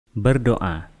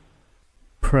berdoa,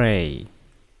 pray,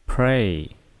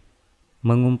 pray,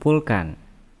 mengumpulkan,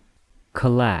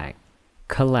 collect,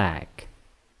 collect,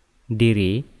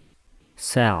 diri,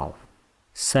 self,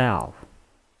 self,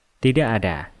 tidak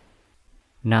ada,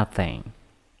 nothing,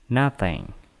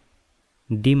 nothing,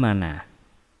 di mana,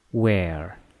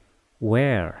 where,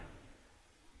 where,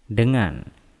 dengan,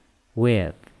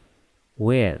 with,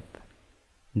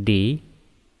 di,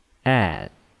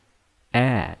 at,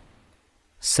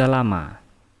 selama,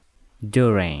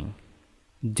 during,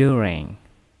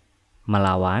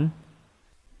 melawan,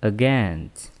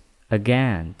 against,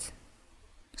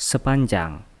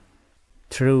 sepanjang,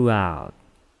 throughout,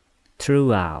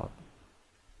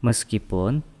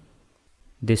 meskipun,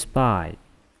 despite,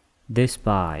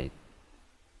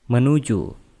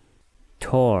 menuju,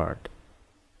 toward,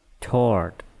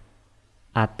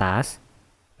 atas,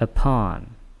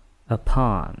 upon.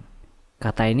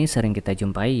 Kata ini sering kita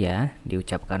jumpai ya,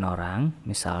 diucapkan orang,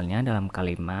 misalnya dalam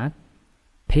kalimat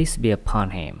peace be upon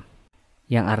him,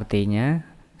 yang artinya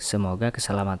semoga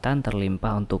keselamatan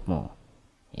terlimpah untukmu.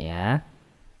 Ya.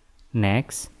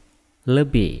 Next,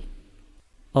 lebih,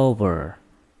 over,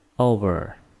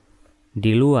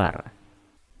 di luar,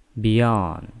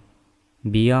 beyond,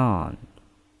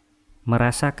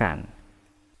 merasakan,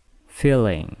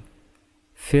 feeling,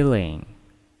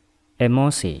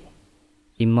 emosi,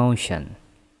 emotion,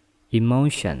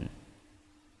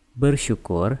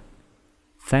 bersyukur,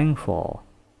 thankful,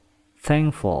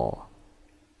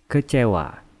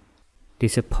 kecewa,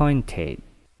 disappointed,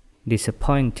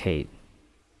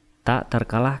 tak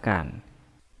terkalahkan,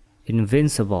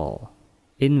 invincible.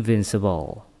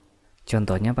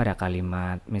 Contohnya pada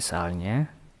kalimat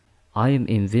misalnya, I am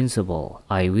invincible,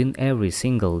 I win every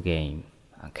single game.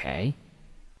 Okay.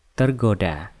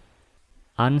 Tergoda,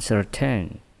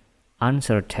 uncertain,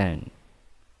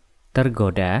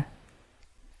 tergoda,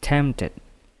 tempted,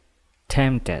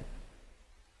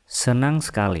 senang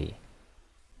sekali,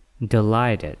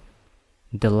 delighted,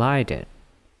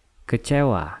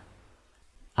 kecewa,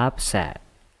 upset,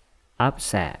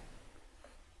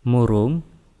 murung,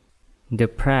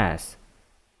 depressed,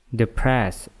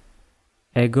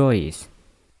 egois,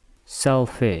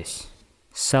 selfish,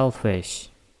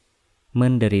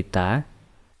 menderita,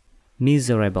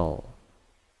 miserable,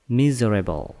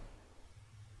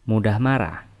 mudah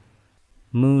marah,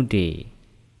 moody,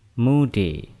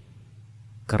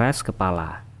 keras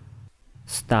kepala,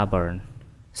 stubborn,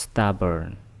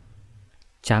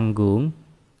 canggung,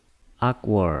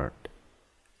 awkward,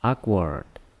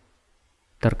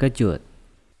 terkejut,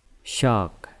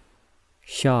 shock,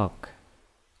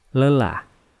 lelah,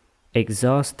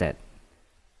 exhausted,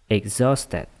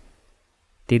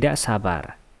 tidak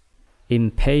sabar,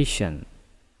 impatient,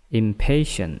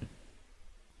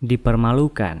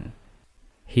 dipermalukan,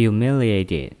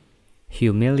 humiliated,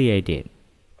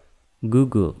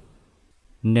 gugup,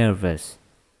 nervous,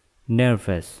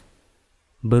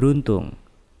 beruntung,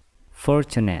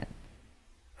 fortunate,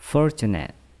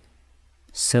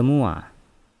 semua,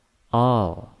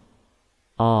 all,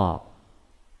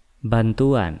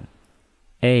 bantuan,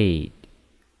 aid,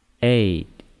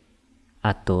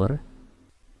 atur,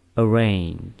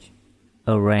 arrange,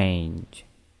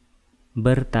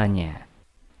 bertanya,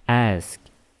 ask,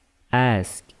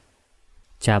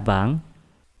 cabang,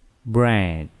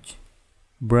 branch,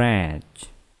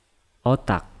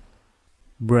 otak,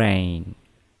 brain,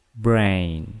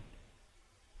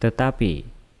 tetapi,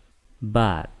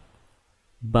 but,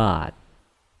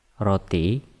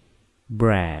 roti,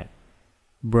 bread,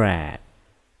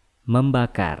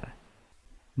 membakar,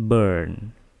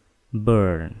 burn,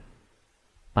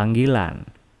 panggilan,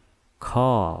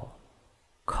 call,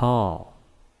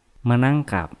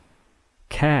 menangkap,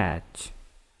 catch,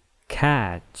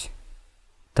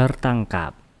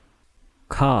 tertangkap,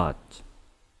 caught,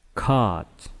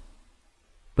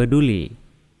 peduli,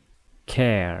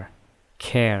 care,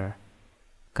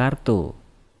 kartu,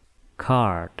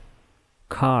 card,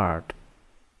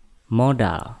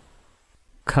 modal,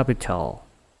 capital,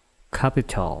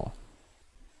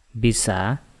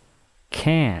 bisa,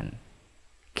 can,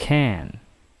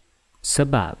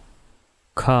 sebab,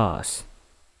 cause,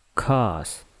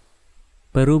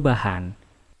 perubahan,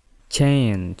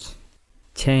 change,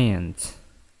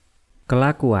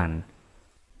 kelakuan,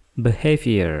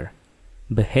 behavior,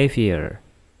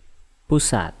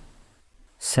 pusat,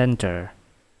 center,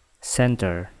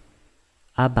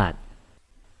 abad,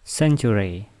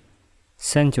 century,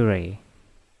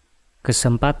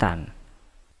 kesempatan,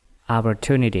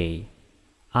 opportunity,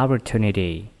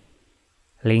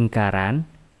 lingkaran,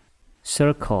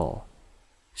 circle,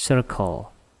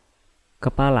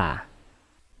 kepala,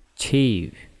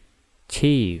 chief,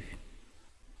 chief,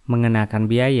 mengenakan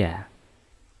biaya,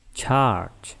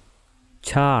 charge,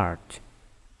 charge,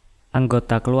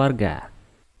 anggota keluarga,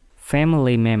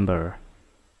 family member,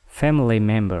 family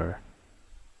member,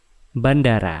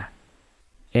 bandara,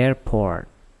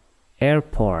 airport,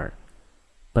 airport,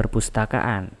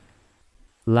 perpustakaan,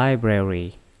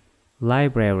 library,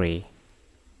 library,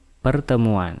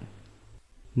 pertemuan,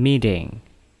 meeting,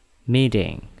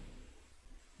 meeting,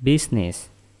 business,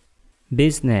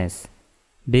 business,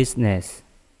 business,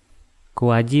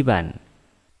 kewajiban,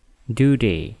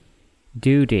 duty,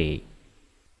 duty,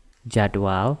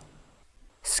 jadwal,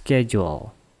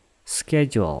 schedule,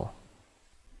 schedule,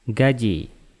 gaji,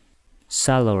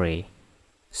 salary,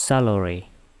 salary,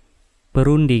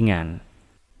 perundingan,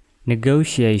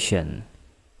 negotiation,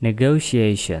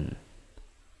 negotiation,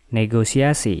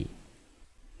 negosiasi,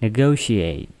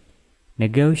 negotiate,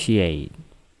 negotiate,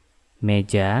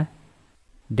 meja,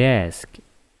 desk,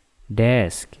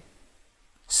 desk,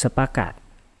 sepakat,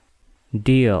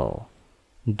 deal,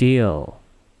 deal,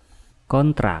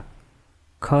 kontrak,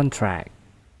 contract,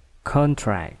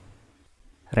 contract,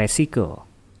 resiko,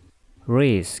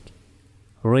 risk,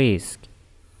 risk,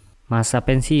 masa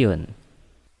pensiun,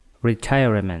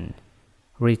 retirement,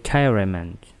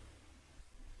 retirement,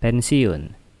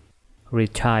 pensiun,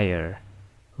 retire,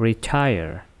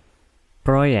 retire,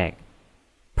 proyek,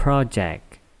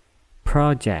 project,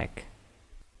 project,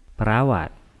 perawat,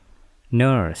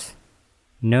 nurse,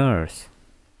 nurse,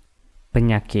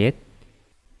 penyakit,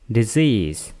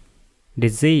 disease,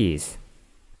 disease,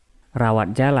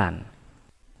 rawat jalan,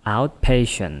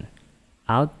 outpatient,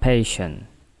 outpatient,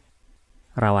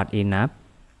 rawat inap,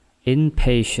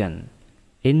 inpatient,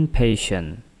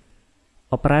 inpatient,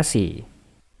 operasi,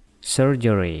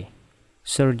 surgery,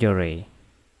 surgery,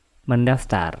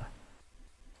 mendaftar,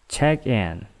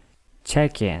 check-in,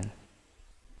 check-in,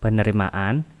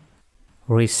 penerimaan,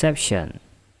 reception,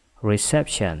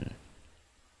 reception,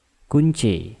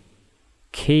 kunci,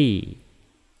 key,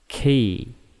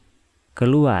 key,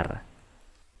 keluar,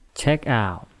 check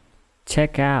out,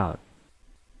 check out,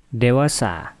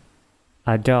 dewasa,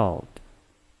 adult,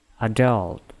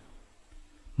 adult,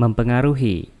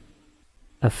 mempengaruhi,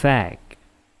 affect,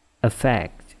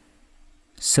 affect,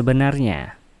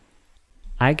 sebenarnya,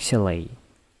 actually,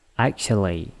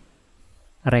 actually,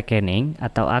 rekening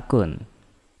atau akun,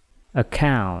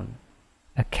 account,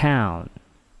 account,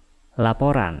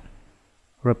 laporan,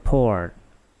 report,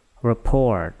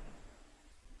 report,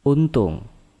 untung,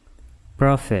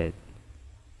 profit,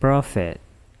 profit,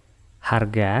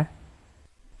 harga,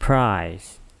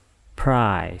 price,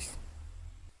 price,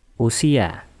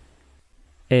 usia,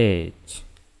 age,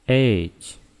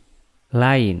 age,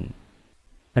 lain,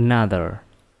 another,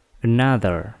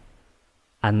 another,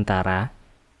 antara,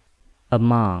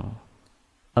 among,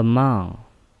 among,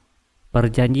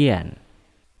 perjanjian,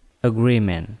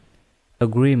 agreement,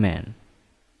 agreement,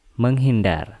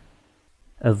 menghindar,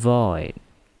 avoid,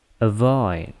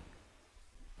 avoid,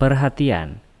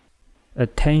 perhatian,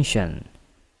 attention,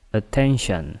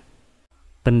 attention,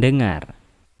 pendengar,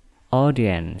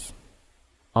 audience,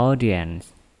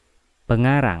 audience,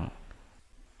 pengarang,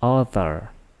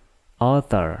 author,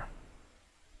 author,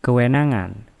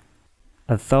 kewenangan,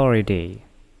 authority,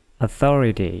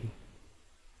 authority,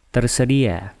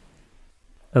 tersedia,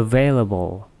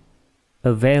 available,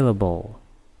 available,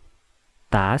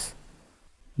 tas,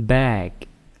 bag,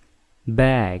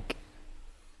 bag,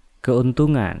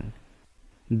 keuntungan,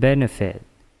 benefit,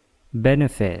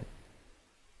 benefit,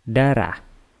 darah,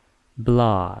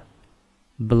 blood,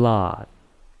 blood,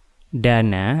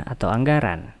 dana atau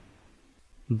anggaran,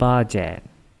 budget,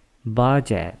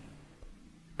 budget,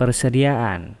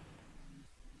 persediaan,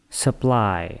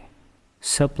 supply,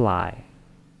 supply,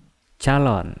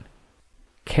 calon,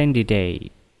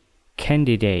 candidate,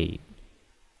 candidate,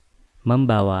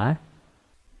 membawa,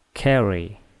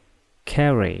 carry,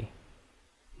 carry,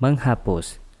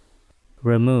 menghapus,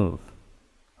 remove,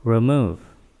 remove,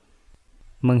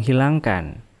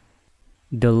 menghilangkan,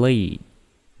 delete,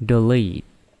 delete,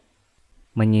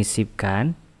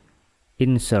 menyisipkan,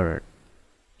 insert,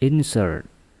 insert,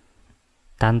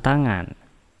 tantangan,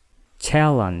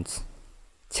 challenge,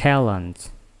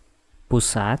 challenge,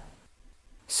 pusat,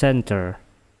 center,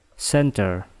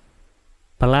 center,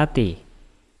 pelatih,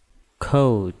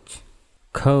 coach,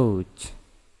 coach,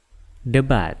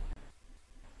 debat,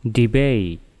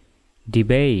 debate,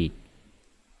 debate,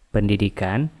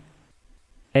 pendidikan,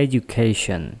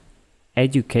 education,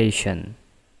 education,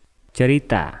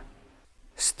 cerita,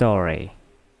 story,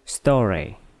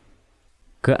 story,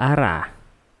 ke arah,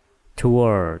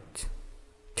 toward,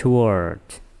 toward,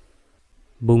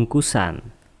 bungkusan,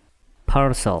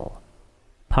 parcel,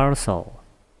 parcel.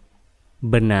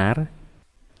 Benar,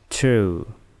 true,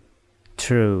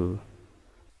 true.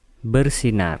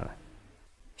 Bersinar,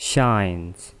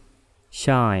 shines,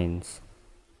 shines.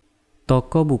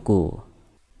 Toko buku,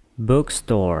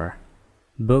 bookstore,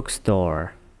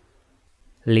 bookstore.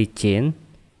 Licin,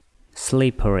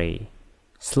 slippery,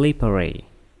 slippery.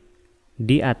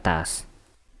 Di atas,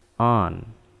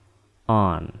 on,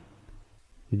 on.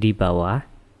 Di bawah,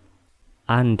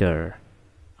 under,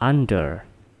 under.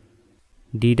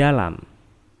 Di dalam,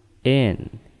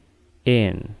 in,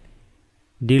 in.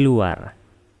 Di luar,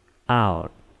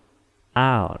 out,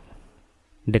 out.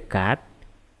 Dekat,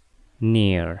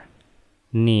 near,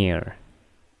 near.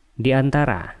 Di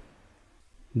antara,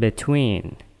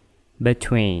 between,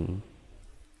 between.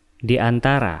 Di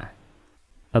antara,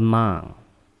 among,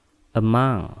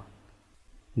 among.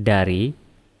 Dari,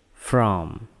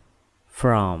 from,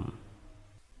 from.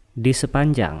 Di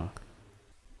sepanjang,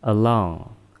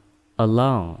 along,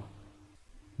 along.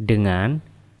 Dengan,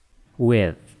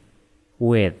 with,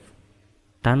 with.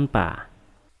 Tanpa,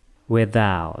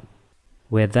 without,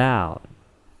 without.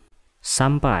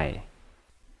 Sampai,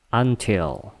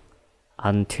 until,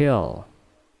 until.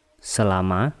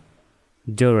 Selama,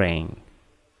 during,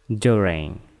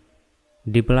 during.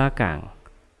 Di belakang,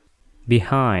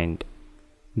 behind,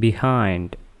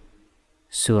 behind.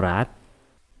 Surat,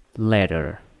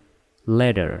 letter,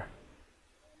 letter.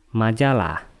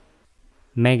 Majalah,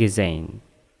 magazine,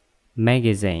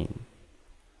 magazine.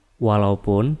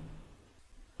 Walaupun,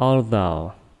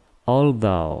 although,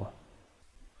 although.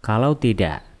 Kalau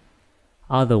tidak,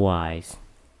 otherwise,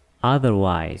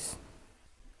 otherwise.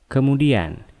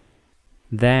 Kemudian,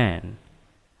 then,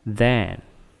 then.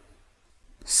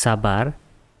 Sabar,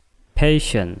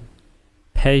 patient,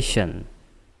 patient.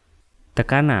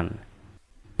 Tekanan,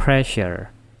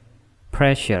 pressure,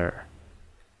 pressure.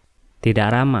 Tidak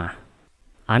ramah,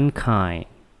 unkind,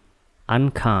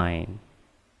 unkind.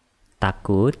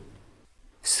 Takut,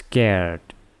 scared,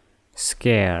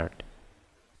 scared.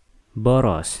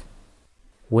 Boros,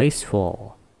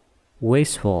 wasteful,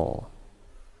 wasteful.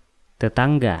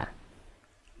 Tetangga,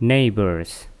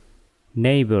 neighbors,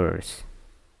 neighbors.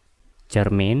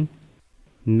 Cermin,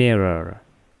 mirror,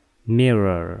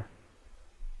 mirror.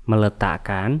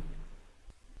 Meletakkan,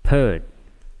 put,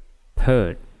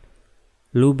 put.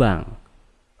 Lubang,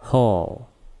 hole,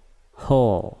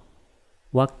 hole.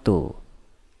 Waktu,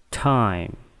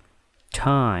 time,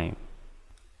 time.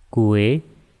 Kue,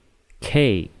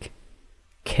 cake,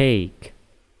 cake.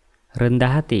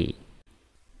 Rendah hati,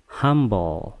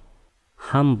 humble,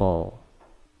 humble.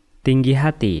 Tinggi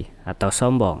hati atau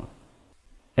sombong,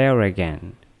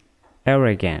 arrogant,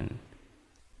 arrogant.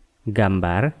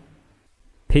 Gambar,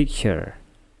 picture,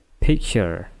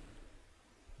 picture.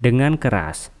 Dengan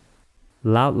keras,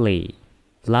 loudly,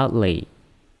 loudly.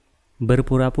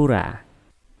 Berpura-pura,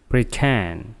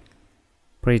 pretend,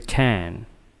 pretend.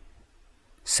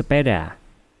 Sepeda,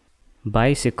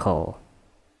 bicycle,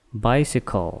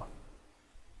 bicycle.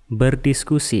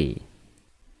 Berdiskusi,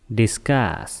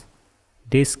 discuss,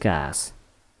 discuss.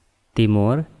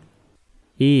 Timur,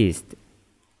 east,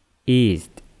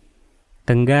 east.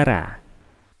 Tenggara,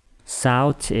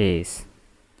 southeast,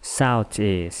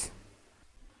 southeast.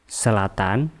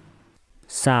 Selatan,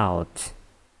 south,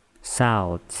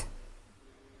 south.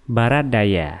 Barat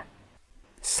daya,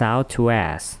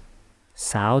 southwest,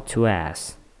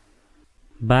 southwest.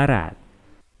 Barat,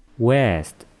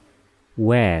 west,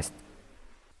 west.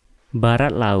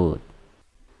 Barat laut,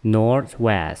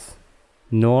 northwest,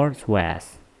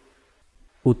 northwest.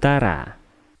 Utara,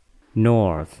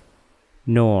 north,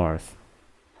 north.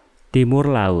 Timur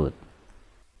laut,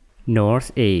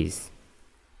 northeast,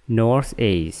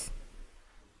 northeast.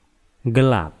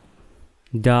 Gelap,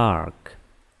 dark,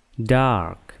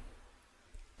 dark.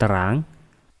 Terang,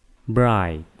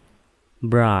 bright,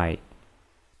 bright.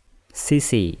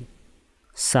 Sisi,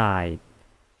 side,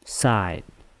 side.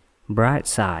 Bright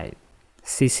side,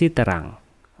 sisi terang.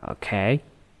 Okay.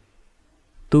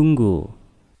 Tunggu,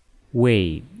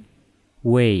 wait,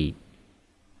 wait.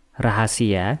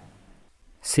 Rahasia,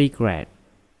 secret,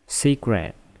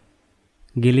 secret.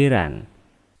 Giliran,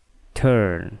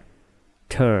 turn,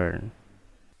 turn.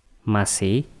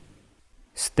 Masih,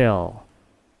 still,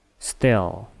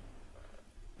 still.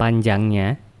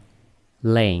 Panjangnya,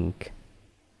 length,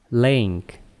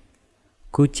 length.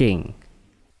 Kucing,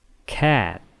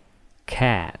 cat,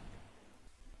 cat.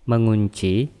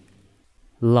 Mengunci,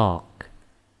 lock,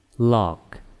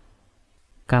 lock.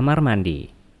 Kamar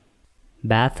mandi,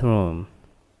 bathroom,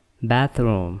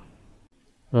 bathroom.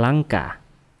 Langkah,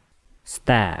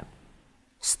 step,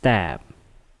 step.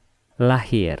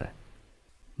 Lahir,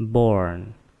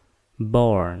 born,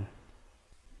 born.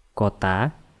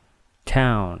 Kota,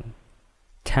 town,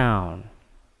 town.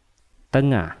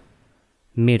 Tengah,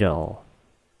 middle,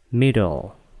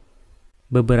 middle.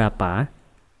 Beberapa,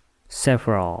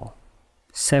 several,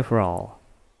 several.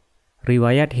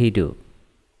 Riwayat hidup,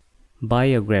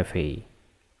 biography,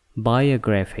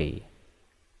 biography.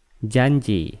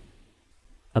 Janji,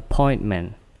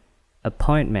 appointment,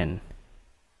 appointment.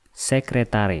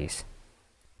 Sekretaris,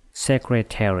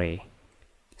 secretary,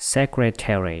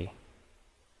 secretary.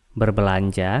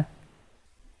 Berbelanja,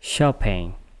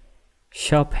 shopping,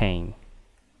 shopping.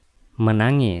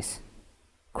 Menangis,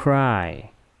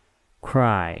 cry,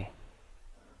 cry.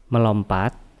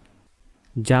 Melompat,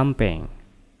 jumping,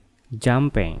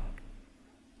 jumping.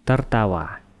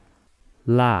 Tertawa,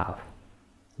 laugh,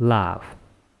 laugh.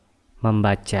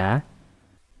 Membaca,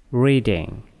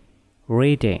 reading,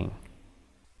 reading.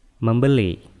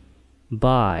 Membeli,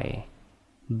 buy,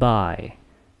 buy.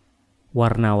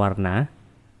 Warna-warna,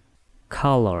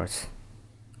 colors,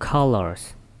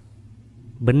 colors.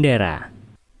 Bendera,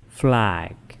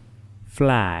 flag,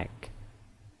 flag.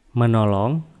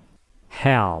 Menolong,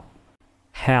 help,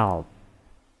 help.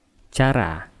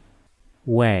 Cara,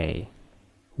 way,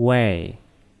 way.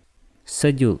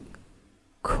 Sejuk,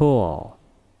 cool,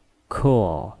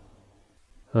 cool.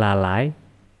 Lalai,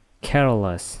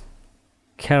 careless,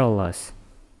 careless.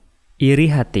 Iri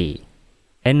hati,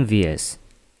 envious,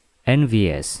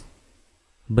 envious.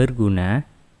 Berguna,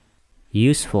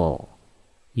 useful,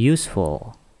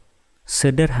 useful.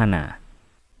 Sederhana,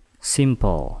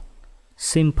 simple,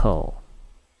 simple.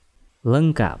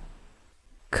 Lengkap,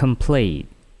 complete,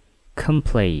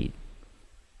 complete.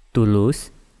 Tulus,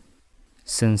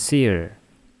 sincere,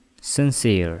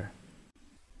 sincere.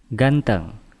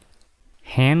 Ganteng,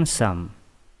 handsome,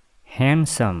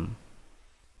 handsome.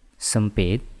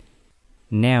 Sempit,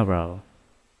 narrow,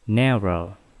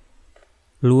 narrow.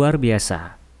 Luar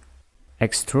biasa,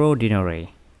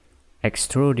 extraordinary,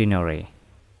 extraordinary.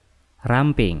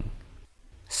 Ramping,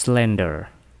 slender,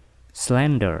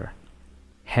 slender.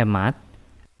 Hemat,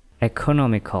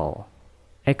 economical,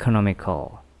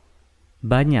 economical.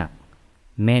 Banyak,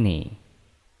 many,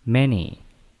 many.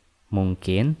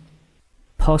 Mungkin,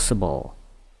 possible,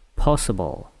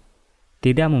 possible.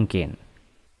 Tidak mungkin,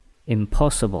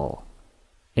 impossible,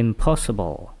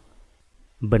 impossible.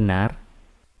 Benar,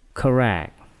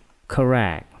 correct,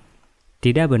 correct.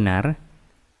 Tidak benar,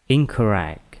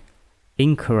 incorrect,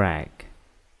 incorrect.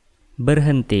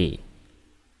 Berhenti,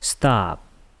 stop,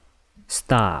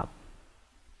 stop.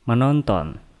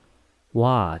 Menonton,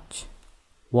 watch,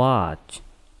 watch.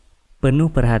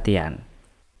 Penuh perhatian,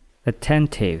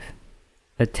 attentive,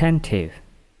 attentive.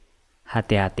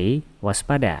 Hati-hati,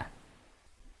 waspada.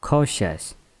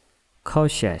 Cautious,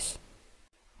 cautious.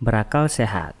 Berakal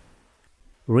sehat,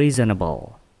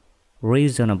 reasonable,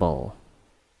 reasonable.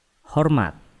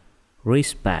 Hormat,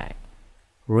 respect,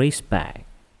 respect.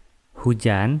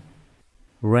 Hujan,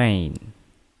 rain,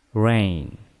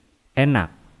 rain.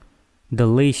 Enak,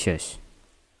 delicious,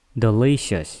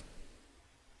 delicious.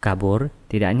 Kabur,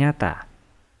 tidak nyata,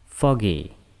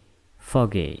 foggy,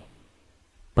 foggy.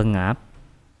 Pengap,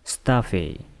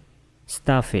 stuffy,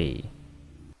 stuffy.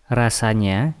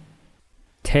 Rasanya,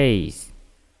 taste,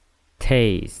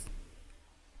 taste.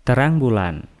 Terang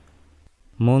bulan,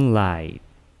 moonlight,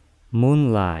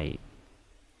 moonlight.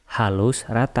 Halus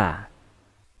rata,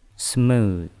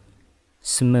 smooth,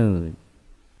 smooth.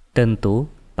 Tentu,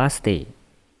 pasti,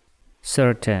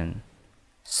 certain,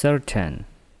 certain.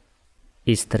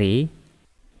 Istri,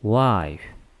 wife,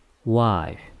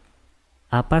 wife.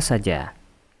 Apa saja,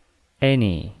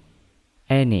 any,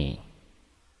 any.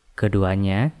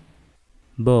 Keduanya,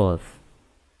 both,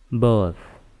 both.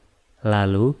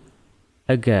 Lalu,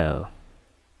 ago,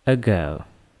 ago.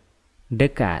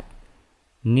 Dekat,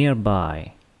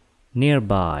 nearby,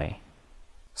 nearby.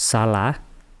 Salah,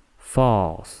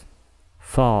 false,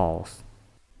 false.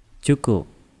 Cukup,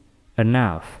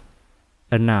 enough,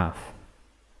 enough.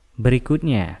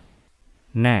 Berikutnya,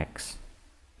 next,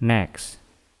 next.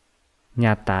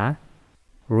 Nyata,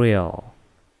 real,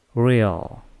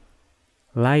 real.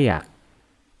 Layak,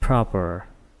 proper,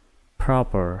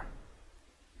 proper.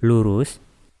 Lurus,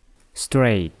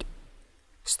 straight,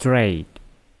 straight.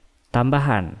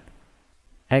 Tambahan,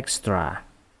 extra,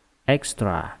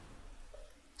 extra.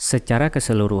 Secara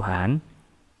keseluruhan,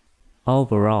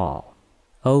 overall,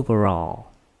 overall.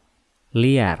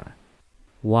 Liar,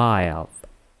 wild,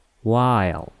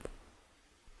 wild.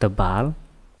 Tebal,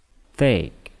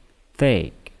 thick,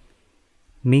 thick.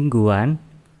 Mingguan,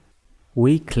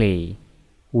 weekly,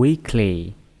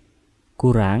 weekly.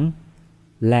 Kurang,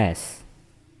 less,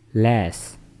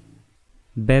 less.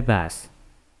 Bebas,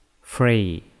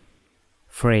 free,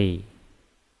 free.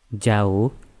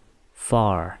 Jauh,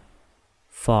 far,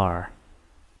 far.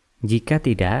 Jika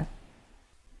tidak,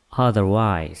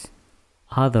 otherwise,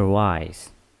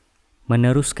 otherwise.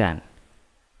 Meneruskan,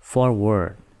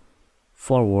 forward,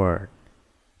 forward.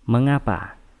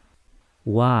 Mengapa?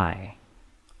 Why,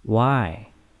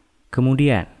 why.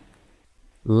 Kemudian,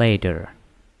 later,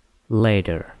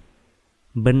 later.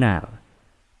 Benar,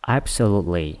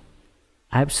 absolutely,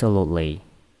 absolutely.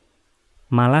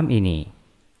 Malam ini,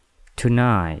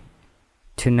 tonight,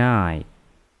 tonight.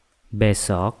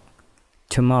 Besok,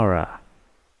 tomorrow,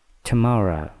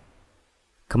 tomorrow.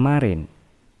 Kemarin,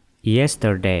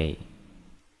 yesterday,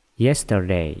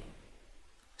 yesterday.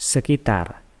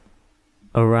 Sekitar,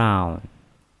 around,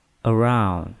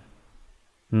 around.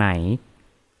 Naik,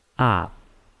 up,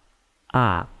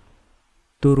 up.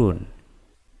 Turun,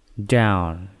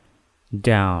 down,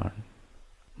 down.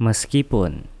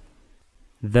 Meskipun,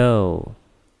 though,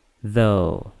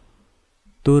 though.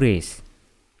 Turis,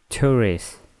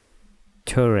 tourist,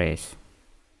 tourist.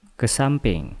 Ke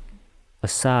samping,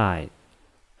 aside,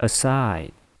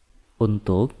 aside.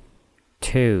 Untuk,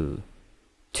 to,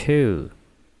 to.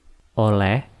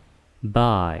 Oleh,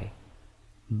 by,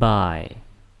 by.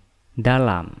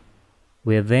 Dalam,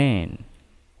 within,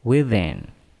 within.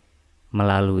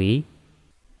 Melalui,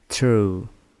 through,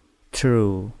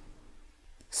 through.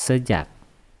 Sejak,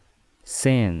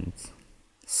 since,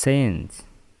 since.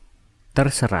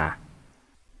 Terserah,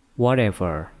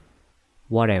 whatever,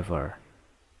 whatever.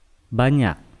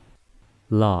 Banyak,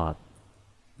 lot,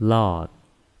 lot.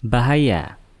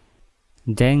 Bahaya,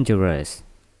 dangerous,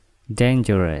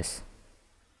 dangerous.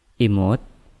 Imut,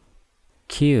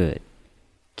 cute,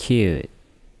 cute.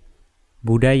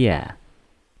 Budaya,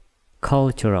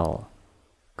 cultural,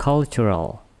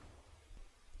 cultural.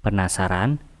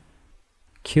 Penasaran,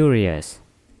 curious,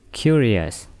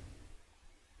 curious.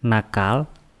 Nakal,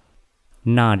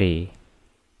 naughty,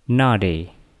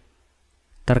 naughty.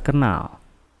 Terkenal,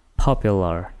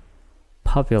 popular,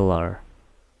 popular.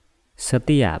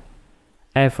 Setiap,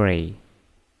 every,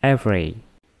 every.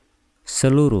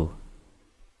 Seluruh,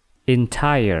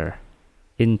 entire,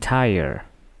 entire.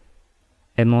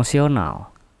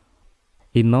 Emosional,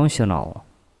 emotional,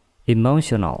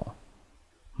 emotional.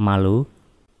 Malu,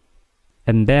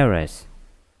 embarrass,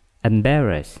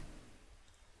 embarrass.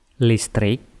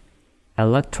 Listrik,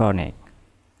 electronic,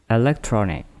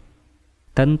 electronic.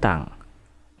 Tentang,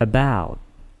 about,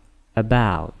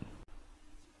 about.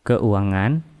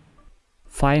 Keuangan,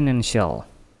 financial,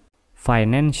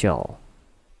 financial.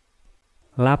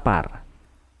 Lapar,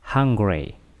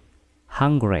 hungry,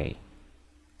 hungry.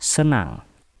 Senang,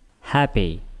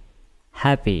 happy,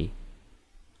 happy.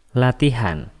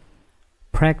 Latihan,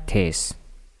 practice,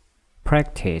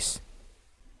 practice.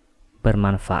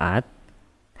 Bermanfaat,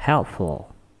 helpful,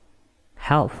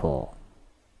 helpful.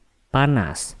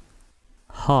 Panas,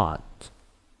 hot,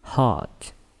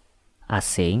 hot.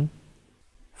 Asing,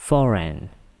 foreign,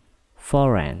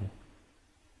 foreign.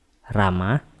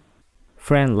 Ramah,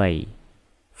 friendly,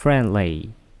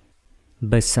 friendly.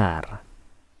 Besar,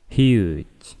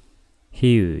 huge,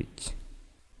 huge.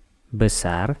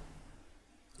 Besar,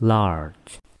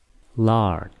 large,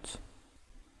 large.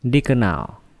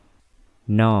 Dikenal,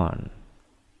 known,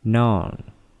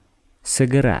 known.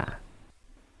 Segera,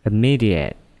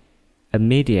 immediate,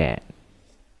 immediate.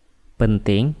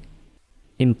 Penting,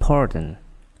 important,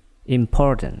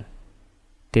 important.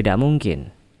 Tidak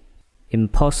mungkin,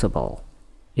 impossible,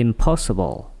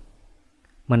 impossible.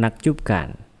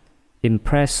 Menakjubkan,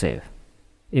 impressive,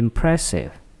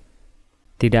 impressive.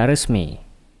 Tidak resmi,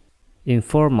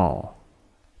 informal,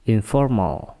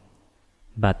 informal.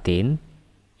 Batin,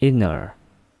 inner,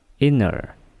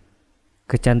 inner.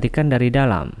 Kecantikan dari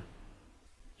dalam,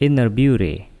 inner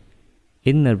beauty,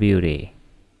 inner beauty.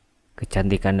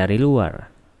 Kecantikan dari luar,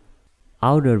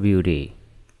 outer beauty,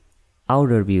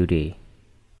 outer beauty.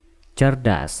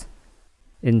 Cerdas,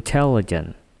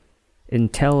 intelligent,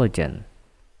 intelligent.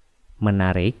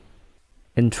 Menarik,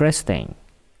 interesting,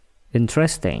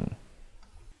 interesting.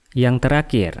 Yang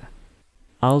terakhir,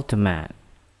 ultimate,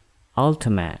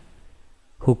 ultimate.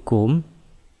 Hukum,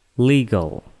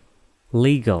 legal,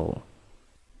 legal.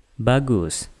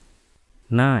 Bagus,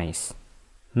 nice,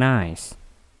 nice.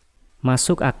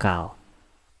 Masuk akal,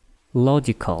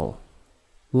 logical,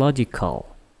 logical.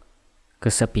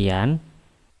 Kesepian,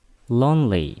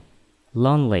 lonely,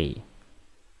 lonely.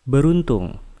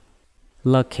 Beruntung,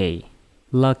 lucky,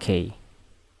 lucky.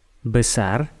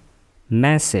 Besar,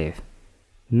 massive,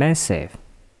 massive.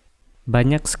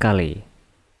 Banyak sekali,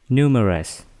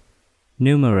 numerous,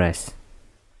 numerous.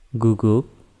 Gugup,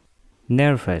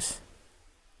 nervous,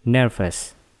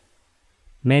 nervous.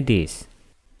 medis,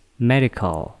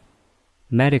 medical,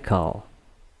 medical,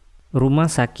 rumah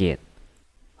sakit,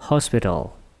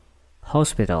 hospital,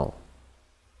 hospital,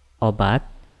 obat,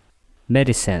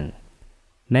 medicine,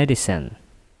 medicine,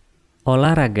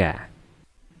 olahraga,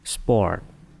 sport,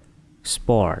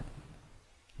 sport,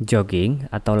 jogging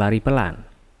atau lari pelan,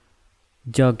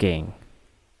 jogging,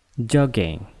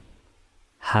 jogging,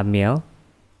 hamil,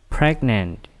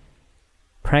 pregnant,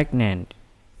 pregnant,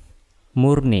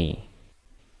 murni,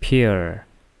 pure,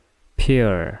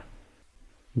 pure,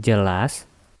 jelas,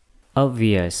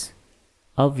 obvious,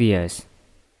 obvious,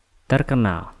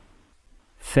 terkenal,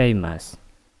 famous,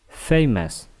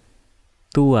 famous,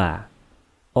 tua,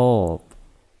 old,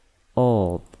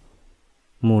 old,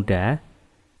 muda,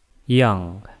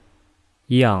 young,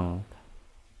 young,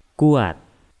 kuat,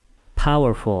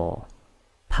 powerful,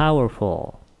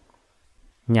 powerful,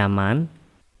 nyaman,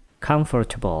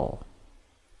 comfortable,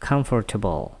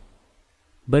 comfortable,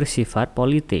 bersifat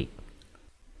politik,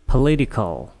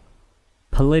 political,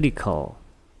 political,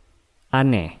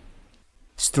 aneh,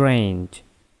 strange,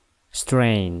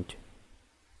 strange,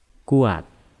 kuat,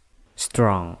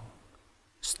 strong,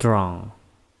 strong,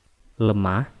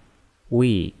 lemah,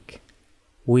 weak,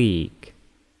 weak,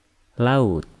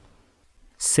 laut,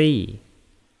 sea,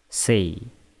 sea,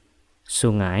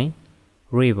 sungai,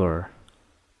 river,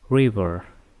 river,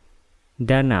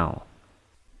 danau,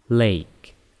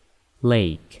 lake,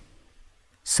 lake,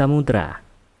 samudra,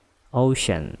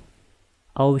 ocean,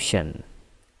 ocean,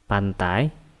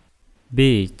 pantai,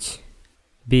 beach,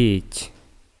 beach,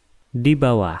 di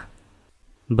bawah,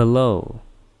 below,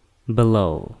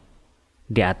 below,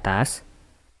 di atas,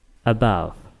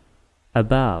 above,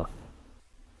 above,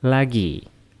 lagi,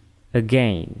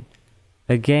 again,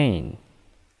 again,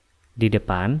 di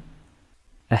depan,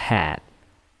 ahead,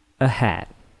 ahead,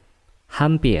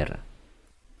 hampir,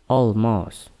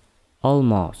 almost,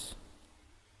 almost,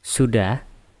 sudah,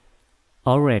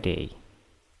 already,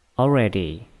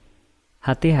 already,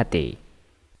 hati-hati,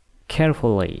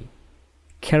 carefully,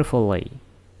 carefully,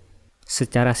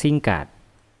 secara singkat,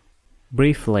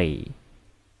 briefly,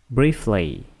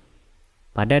 briefly,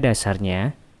 pada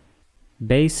dasarnya,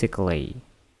 basically,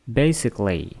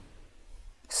 basically,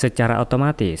 secara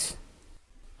otomatis,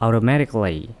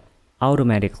 automatically,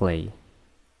 automatically,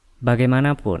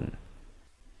 bagaimanapun,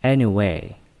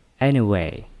 anyway,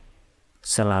 anyway,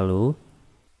 selalu,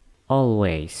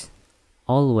 always,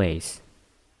 always,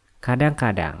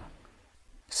 kadang-kadang,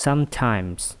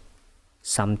 sometimes,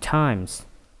 sometimes,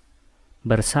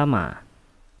 bersama,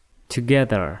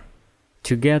 together,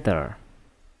 together,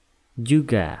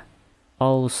 juga,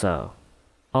 also,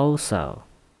 also,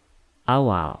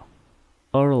 awal,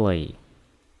 early,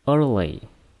 early,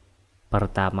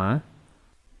 pertama,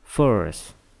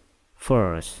 first,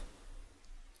 first,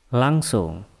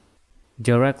 langsung,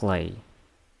 directly,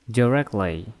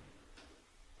 directly,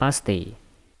 pasti,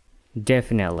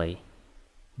 definitely,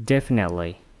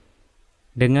 definitely,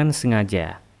 dengan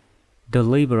sengaja,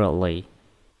 deliberately,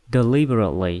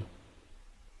 deliberately,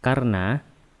 karena,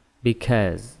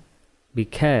 because,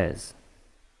 because,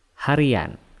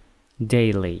 harian,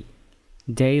 daily,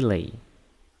 daily,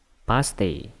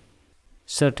 pasti,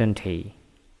 certainty,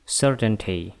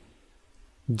 certainty,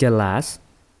 jelas,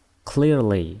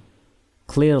 clearly,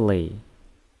 clearly,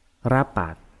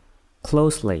 rapat,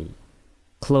 closely,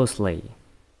 closely,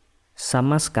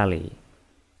 sama sekali,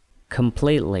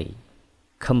 completely,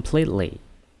 completely,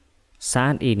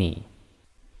 saat ini,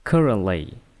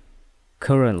 currently,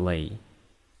 currently,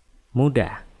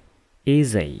 mudah,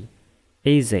 easy,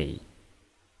 easy,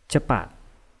 cepat,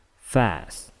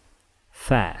 fast,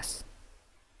 fast,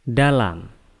 dalam,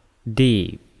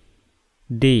 deep,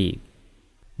 deep,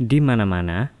 di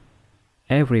mana-mana,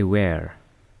 everywhere,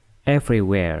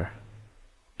 everywhere,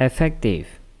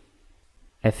 effective,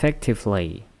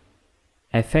 effectively,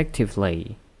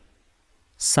 effectively,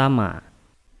 sama,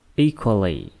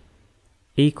 equally,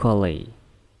 equally,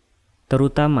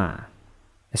 terutama,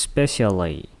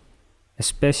 especially,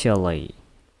 especially,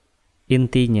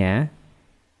 intinya,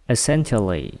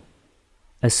 essentially,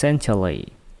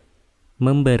 essentially,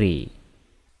 memberi,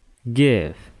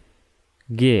 give,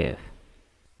 give,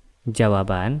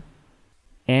 jawaban,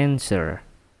 answer,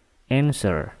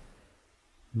 answer,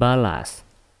 balas,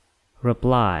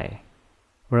 reply,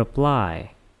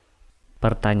 reply,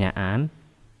 pertanyaan,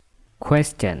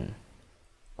 question,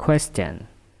 question,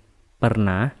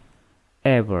 pernah,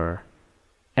 ever,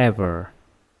 ever,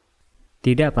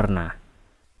 tidak pernah,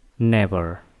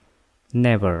 never,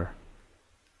 never,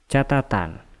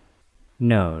 catatan,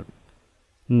 note,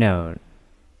 note,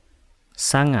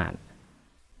 sangat,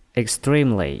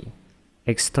 extremely,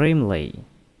 extremely,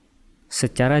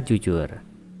 secara jujur,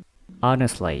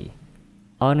 honestly,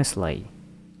 honestly.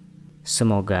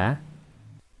 Semoga,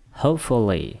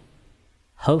 hopefully,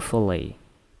 hopefully.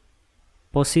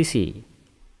 Posisi,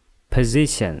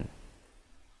 position,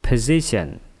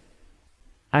 position.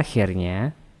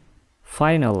 Akhirnya,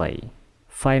 finally,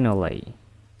 finally.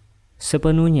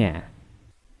 Sepenuhnya,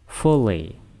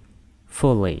 fully,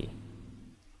 fully.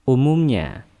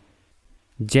 Umumnya,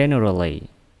 generally,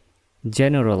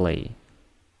 generally.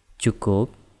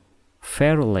 Cukup,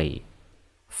 fairly,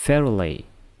 fairly.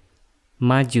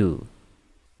 Maju,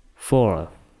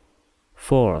 forth,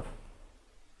 forth.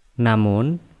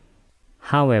 Namun,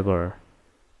 however,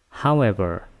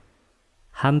 however.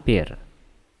 Hampir,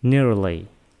 nearly,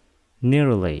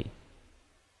 nearly.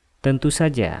 Tentu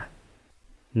saja,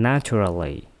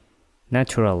 naturally,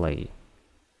 naturally.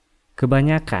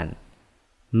 Kebanyakan,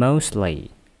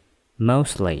 mostly,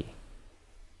 mostly.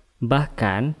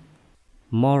 Bahkan,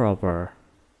 moreover,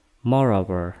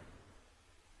 moreover.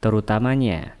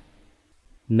 Terutamanya,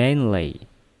 mainly,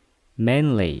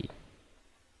 mainly.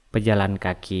 Pejalan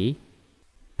kaki,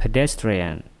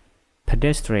 pedestrian,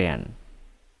 pedestrian.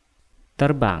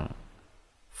 Terbang,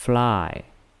 fly,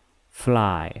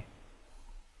 fly.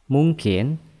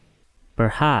 Mungkin,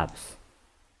 perhaps,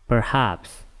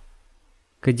 perhaps.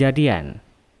 Kejadian,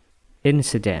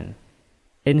 incident,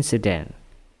 incident.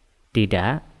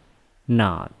 Tidak,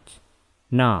 not,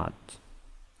 not.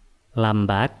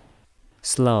 Lambat,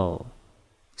 slow,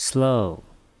 slow.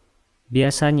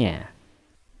 Biasanya,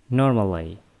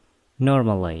 normally,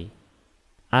 normally.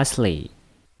 Asli,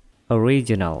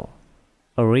 original,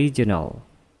 original.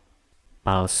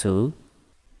 Palsu,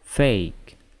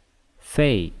 fake,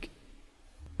 fake.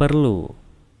 Perlu,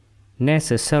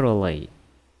 necessarily,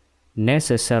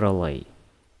 necessarily.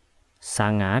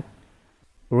 Sangat,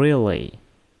 really,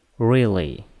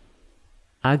 really.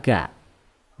 Agak,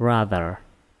 rather,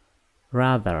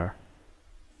 rather.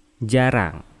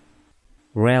 Jarang,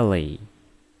 rarely,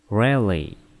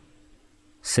 rarely.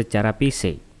 Secara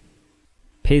fisik,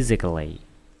 physically,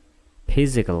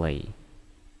 physically.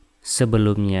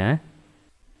 Sebelumnya,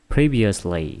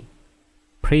 previously,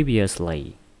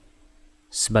 previously.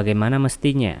 Sebagaimana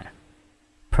mestinya,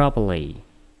 properly,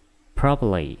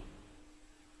 properly.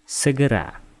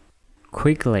 Segera,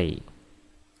 quickly,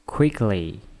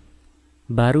 quickly.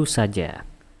 Baru saja,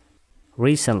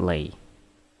 recently,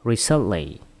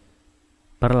 recently.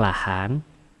 Perlahan,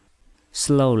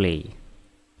 slowly,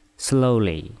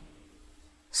 slowly.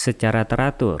 Secara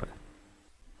teratur,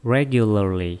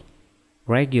 regularly,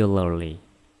 regularly.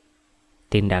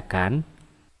 Tindakan,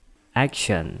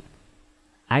 action,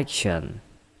 action.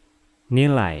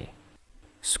 Nilai,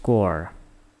 score,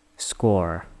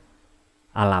 score.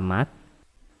 Alamat,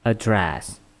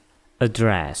 address,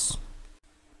 address.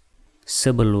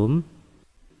 Sebelum,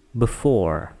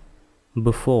 before,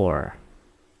 before.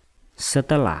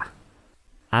 Setelah,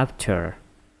 after,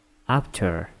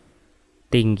 after.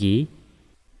 Tinggi,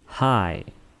 high,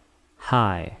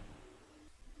 high.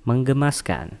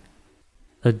 Menggemaskan,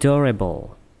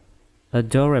 adorable,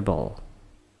 adorable.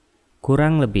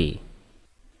 Kurang lebih,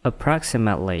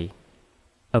 approximately,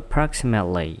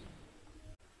 approximately.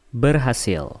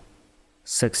 Berhasil,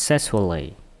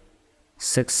 successfully,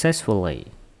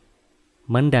 successfully.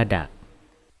 Mendadak,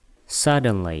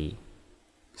 suddenly,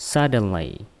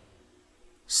 suddenly.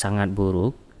 Sangat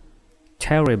buruk,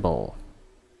 terrible,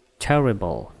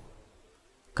 terrible.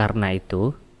 Karena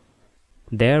itu,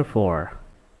 therefore,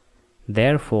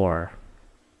 therefore.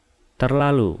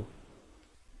 Terlalu,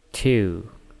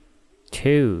 too,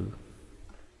 too.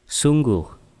 Sungguh,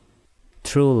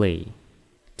 truly,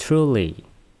 truly.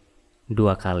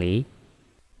 Dua kali,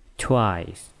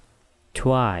 twice,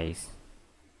 twice.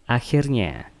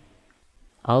 Akhirnya,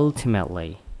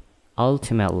 ultimately,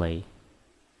 ultimately.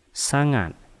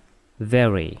 Sangat,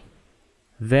 very,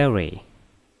 very.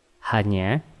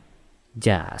 Hanya,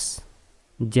 just,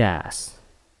 just.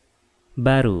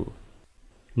 Baru,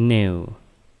 new,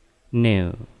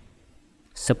 new.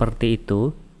 Seperti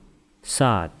itu,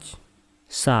 such,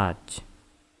 such.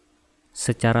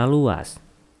 Secara luas,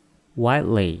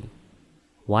 widely,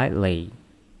 widely.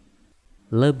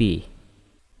 Lebih,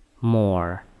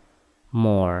 more,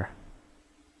 more.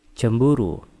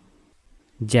 Cemburu,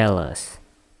 jealous,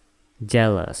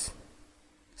 jealous.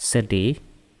 Sedih,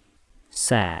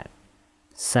 sad,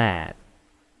 sad.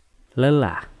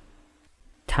 Lelah,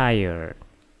 tired,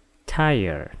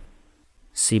 tired.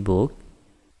 Sibuk,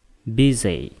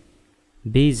 busy,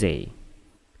 busy.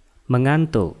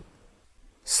 Mengantuk,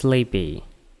 sleepy,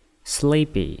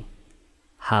 sleepy.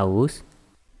 Haus,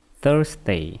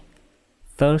 thirsty,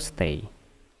 thirsty.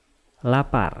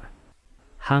 Lapar,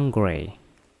 hungry,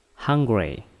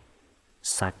 hungry.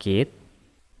 sakit,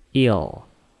 ill,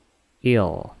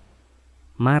 ill,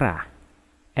 marah,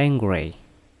 angry,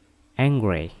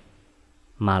 angry,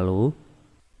 malu,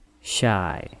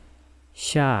 shy,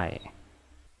 shy,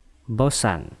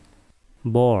 bosan,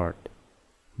 bored,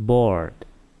 bored,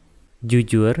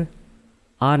 jujur,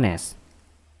 honest,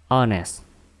 honest,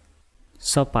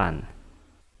 sopan,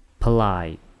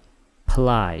 polite,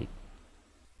 polite,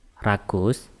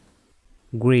 rakus,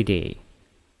 greedy,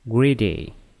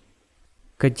 greedy,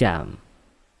 kejam,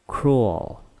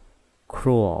 cruel,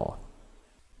 cruel,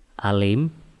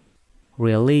 alim,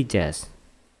 religious,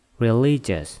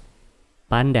 religious,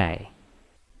 pandai,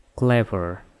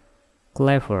 clever,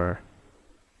 clever,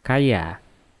 kaya,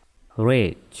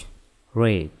 rich,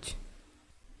 rich,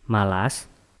 malas,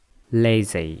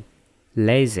 lazy,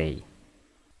 lazy,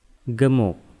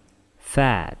 gemuk,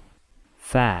 fat,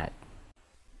 fat,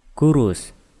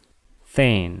 kurus,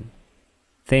 thin,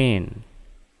 thin,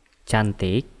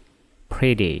 cantik,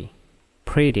 pretty,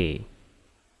 pretty,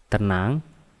 tenang,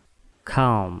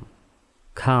 calm,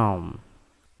 calm,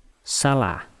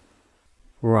 salah,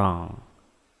 wrong,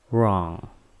 wrong,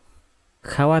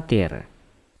 khawatir,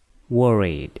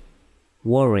 worried,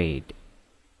 worried,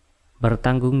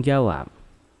 bertanggung jawab,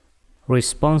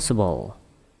 responsible,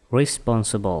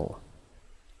 responsible,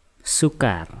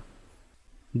 sukar,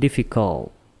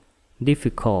 difficult,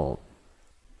 difficult,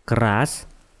 keras,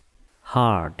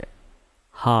 hard,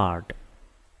 hard,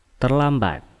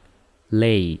 terlambat,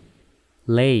 late,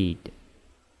 late,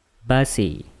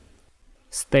 basi,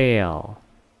 stale,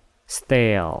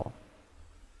 stale,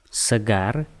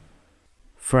 segar,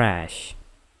 fresh,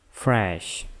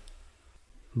 fresh,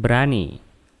 berani,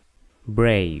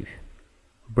 brave,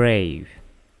 brave,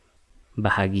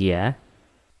 bahagia,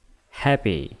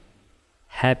 happy,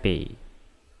 happy,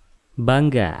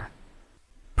 bangga,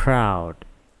 proud,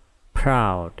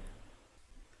 proud,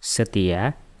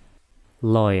 setia,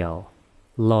 loyal,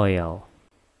 loyal,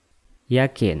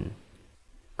 yakin,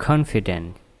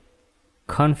 confident,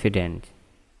 confident,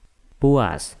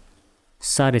 puas,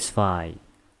 satisfied,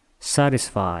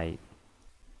 satisfied,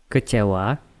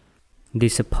 kecewa,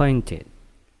 disappointed,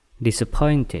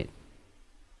 disappointed,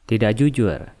 tidak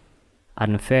jujur,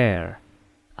 unfair,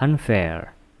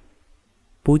 unfair,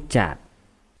 pucat,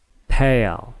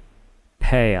 pale,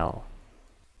 pale,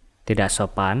 tidak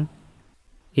sopan,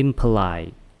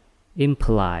 impolite,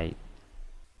 impolite,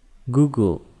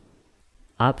 gugup,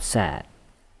 upset,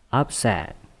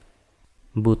 upset,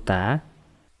 buta,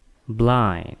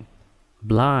 blind,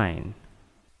 blind,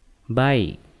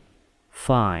 baik,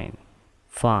 fine,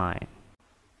 fine,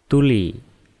 tuli,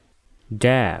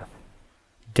 deaf,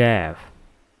 deaf,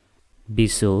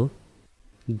 bisu,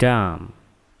 dumb,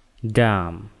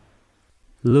 dumb,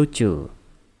 lucu,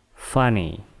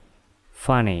 funny,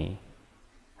 funny,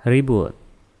 ribut,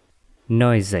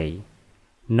 noisy,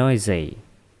 noisy,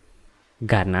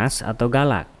 ganas atau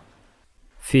galak,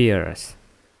 fierce,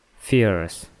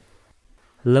 fierce,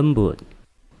 lembut,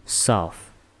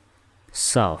 soft,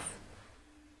 soft,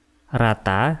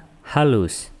 rata,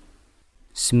 halus,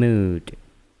 smooth,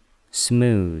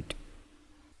 smooth,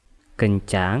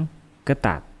 kencang,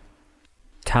 ketat,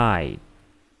 tight,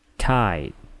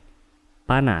 tight,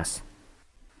 panas,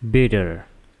 bitter,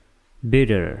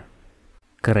 bitter,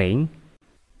 kering,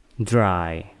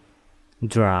 dry,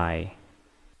 dry,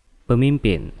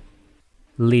 pemimpin,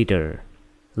 leader,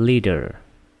 leader,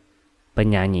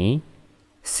 penyanyi,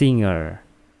 singer,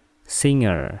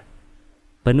 singer,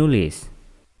 penulis,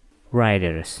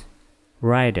 writers,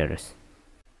 writers,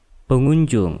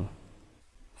 pengunjung,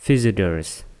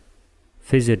 visitors,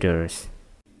 visitors,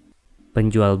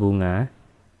 penjual bunga,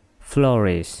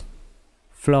 florist,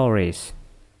 florist,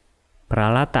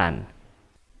 peralatan,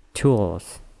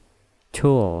 tools,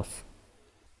 tools,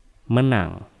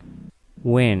 menang,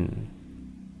 win,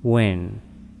 win,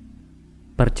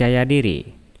 percaya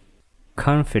diri,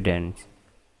 confidence,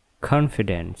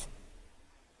 confidence,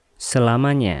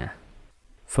 selamanya,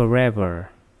 forever,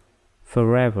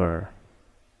 forever,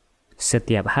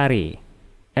 setiap hari,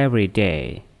 every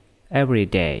day, every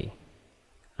day,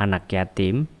 anak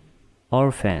yatim,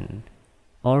 orphan,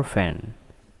 orphan,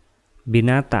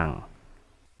 binatang,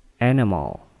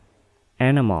 animal,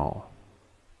 animal,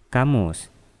 kamus,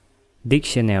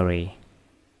 dictionary,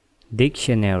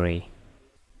 dictionary,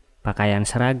 pakaian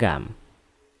seragam,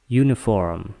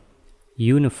 uniform,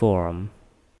 uniform,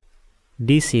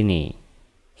 di sini,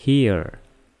 here,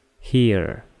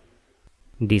 here,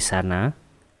 di sana,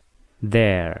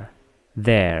 there,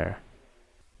 there,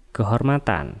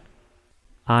 kehormatan,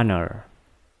 honor,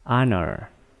 honor,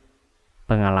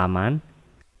 pengalaman,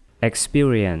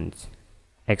 experience,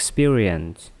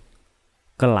 experience,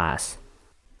 kelas,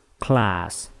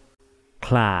 class,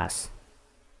 class.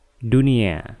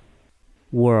 Dunia,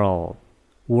 world,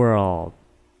 world.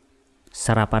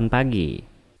 Sarapan pagi,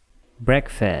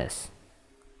 breakfast,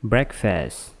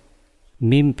 breakfast.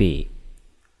 Mimpi,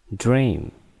 dream,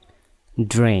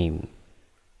 dream.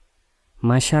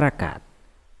 Masyarakat,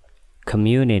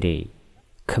 community,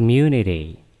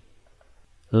 community.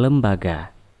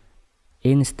 Lembaga,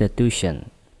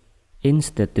 institution,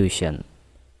 institution.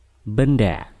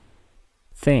 Benda,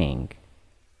 thing,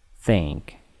 thing.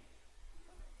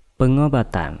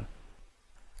 Pengobatan,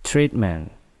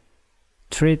 treatment,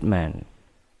 treatment.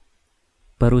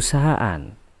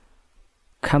 Perusahaan,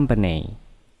 company,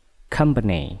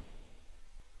 company.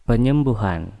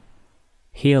 Penyembuhan,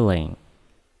 healing,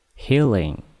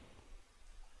 healing.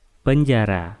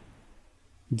 Penjara,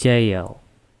 jail,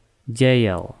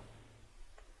 jail.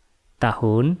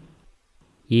 Tahun,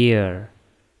 year,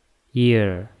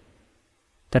 year.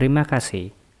 Terima kasih,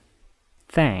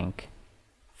 thank,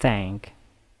 thank.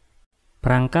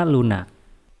 Perangkat lunak,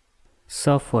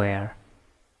 software,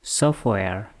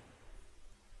 software.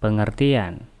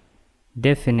 Pengertian,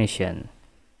 definition,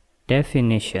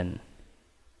 definition.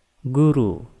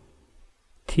 Guru,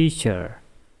 teacher,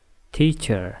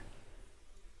 teacher.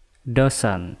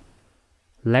 Dosen,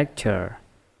 lecture,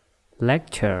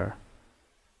 lecture.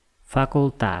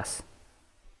 Fakultas,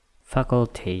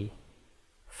 faculty,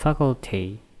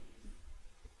 faculty.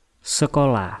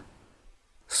 Sekolah,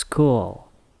 school,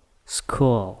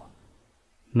 school.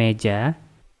 Meja,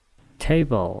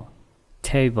 table,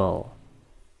 table.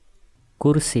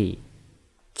 Kursi,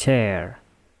 chair,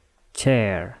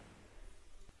 chair.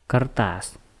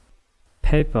 Kertas,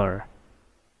 paper,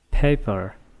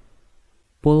 paper.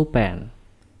 Pulpen,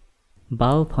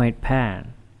 ballpoint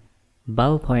pen,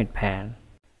 ballpoint pen.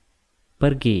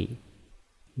 Pergi,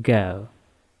 go,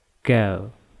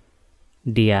 go.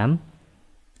 Diam,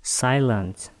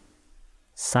 silence,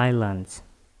 silence.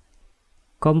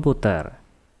 Komputer,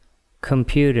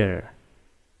 computer,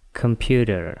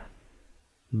 computer.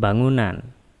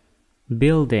 Bangunan,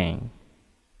 building,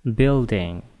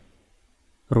 building.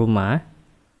 Rumah,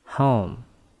 home,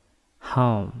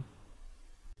 home.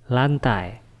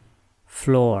 Lantai,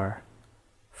 floor,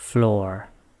 floor.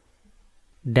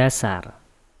 Dasar,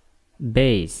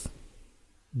 base,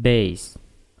 base.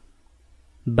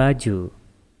 Baju,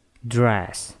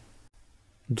 dress,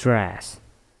 dress.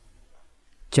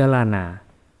 Celana,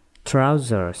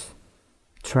 trousers,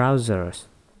 trousers.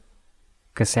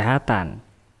 Kesehatan,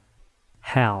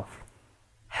 health,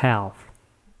 health.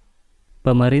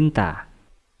 Pemerintah,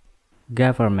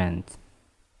 government,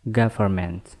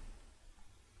 government.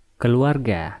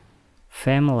 Keluarga,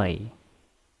 family,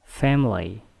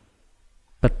 family.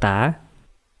 Peta,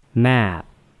 map,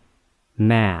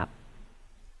 map.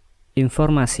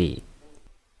 Informasi,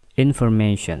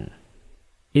 information,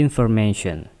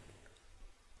 information.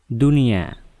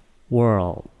 Dunia,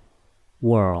 world,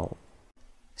 world.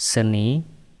 Seni,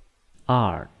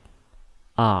 art,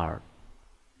 art.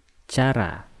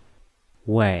 Cara,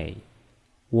 way,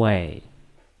 way.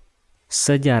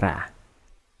 Sejarah,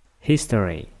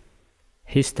 history,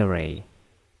 history.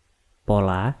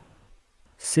 Pola,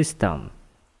 system,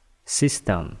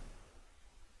 system.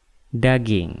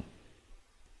 Daging,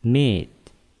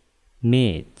 meat,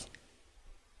 meat.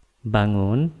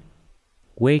 Bangun,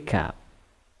 wake up,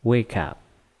 wake up.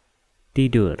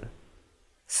 Tidur,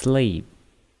 sleep,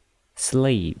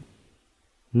 sleep.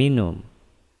 Minum,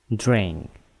 drink,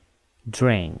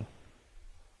 drink.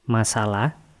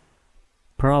 Masalah,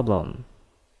 problem,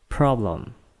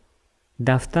 problem.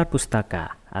 Daftar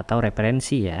pustaka atau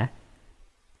referensi ya.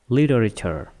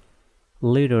 Literature,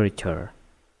 literature.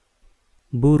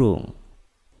 Burung,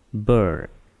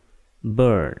 bird,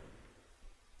 bird.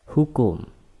 Hukum,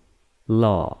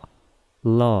 law,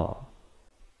 law.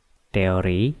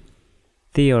 Teori,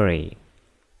 theory,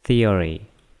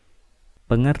 theory.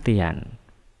 Pengertian,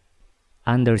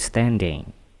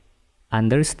 understanding,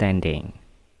 understanding.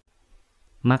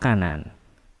 Makanan,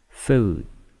 food,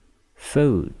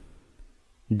 food.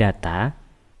 Data,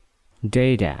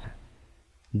 data,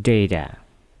 data.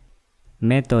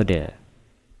 Metode,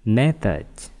 method,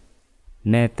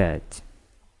 method.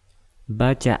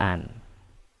 Bacaan,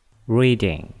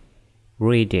 reading,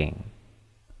 reading.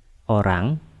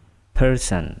 Orang,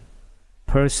 person,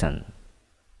 person.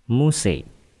 Musik,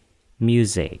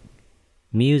 music,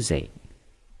 music.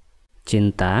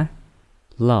 Cinta,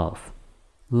 love,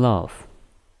 love.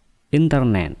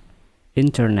 Internet,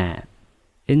 internet,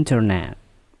 internet.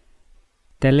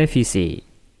 Televisi,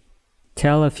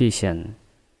 television,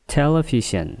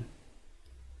 television.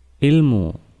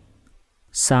 Ilmu,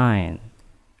 science,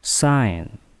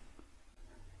 science.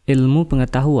 ilmu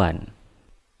pengetahuan,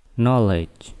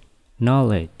 knowledge,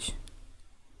 knowledge.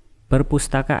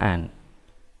 Perpustakaan,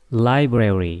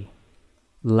 library,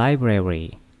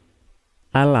 library.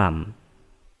 Alam,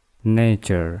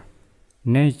 nature,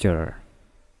 nature.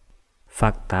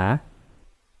 Fakta,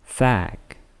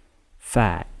 fact,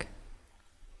 fact.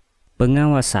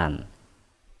 Pengawasan,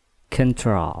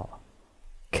 control,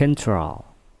 control.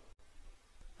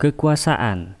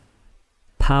 Kekuasaan,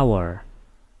 power,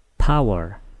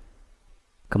 power.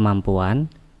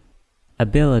 Kemampuan,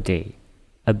 ability,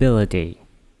 ability.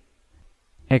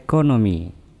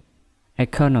 Ekonomi,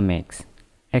 economics,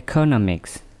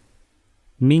 economics.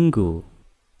 Minggu,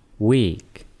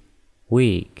 week,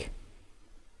 week.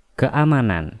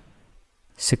 Keamanan,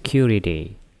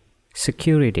 security,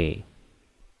 security.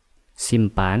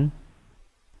 Simpan,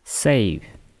 save,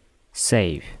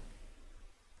 save.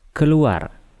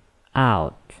 Keluar,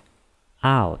 out,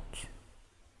 out.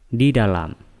 Di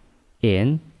dalam,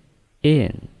 in,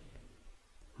 in.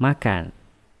 Makan,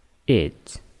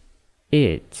 eat,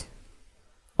 eat.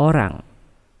 Orang,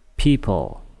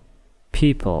 people,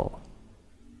 people.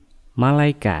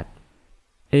 Malaikat,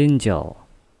 angel,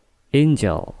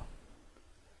 angel.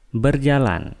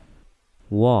 Berjalan,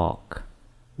 walk,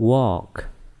 walk.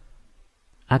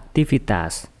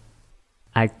 Aktivitas,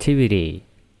 activity,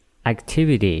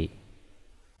 activity.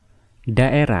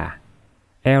 Daerah,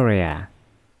 area,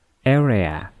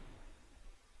 area.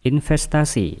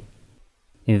 Investasi,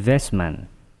 investment,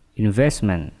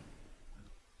 investment.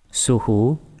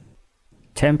 Suhu,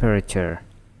 temperature,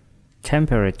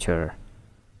 temperature.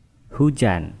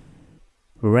 Hujan,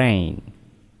 rain,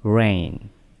 rain.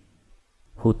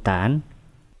 Hutan,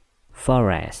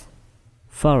 forest,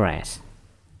 forest.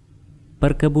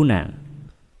 Perkebunan,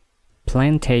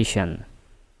 plantation,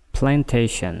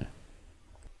 plantation.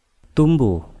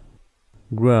 Tumbuh,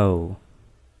 grow,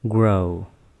 grow.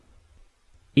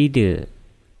 Ide,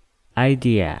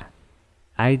 idea,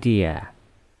 idea.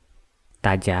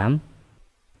 Tajam,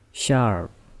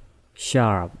 sharp,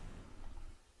 sharp.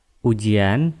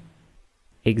 Ujian,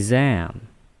 exam,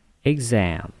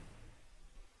 exam.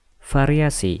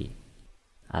 Variasi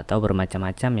atau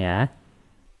bermacam-macam ya.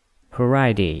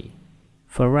 Variety,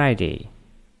 variety.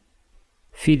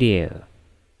 Video,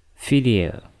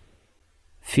 video,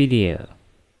 video.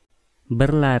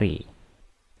 Berlari,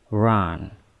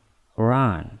 run,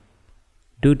 run.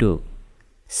 Duduk,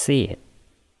 sit,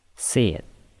 sit.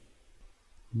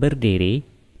 Berdiri,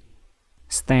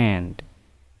 stand,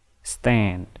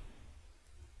 stand.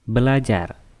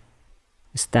 Belajar,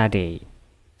 study,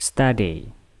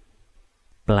 study.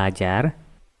 Pelajar,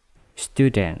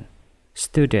 student,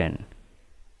 student.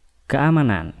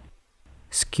 Keamanan,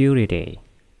 security,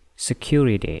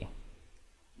 security.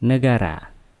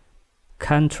 Negara,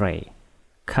 country,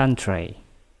 country.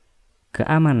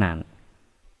 Keamanan,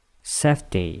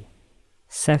 safety,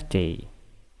 safety.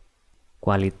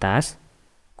 Kualitas,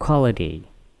 quality,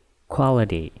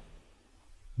 quality.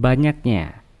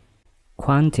 Banyaknya,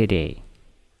 quantity,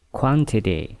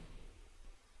 quantity.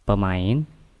 Pemain,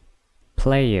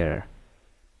 player,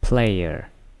 player.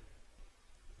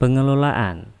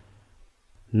 Pengelolaan,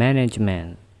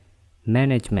 management,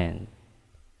 management.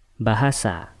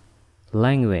 Bahasa,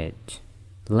 language,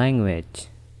 language.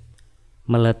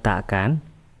 Meletakkan,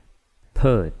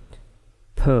 put,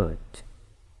 put.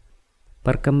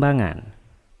 Perkembangan,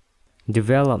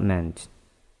 development,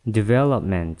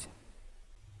 development.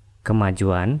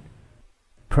 Kemajuan,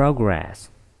 progress,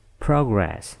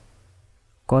 progress.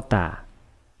 Kota,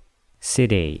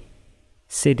 city,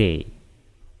 city.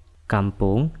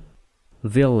 Kampung,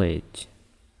 village,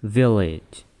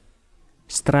 village.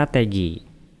 Strategi,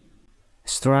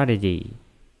 strategy,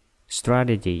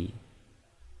 strategy.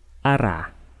 Arah,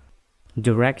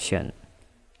 direction,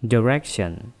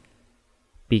 direction.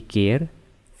 Pikir,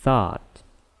 thought,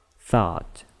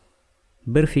 thought.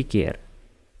 Berpikir,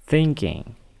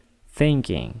 thinking,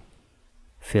 thinking.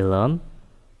 Film,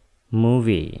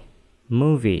 movie,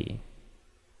 movie.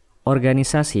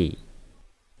 Organisasi,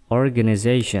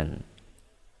 organization,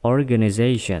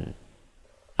 organization.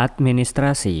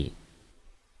 Administrasi,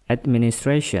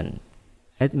 administration,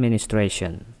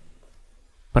 administration.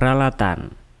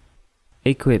 Peralatan,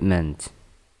 equipment,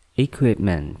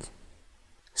 equipment.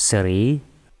 Seri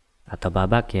atau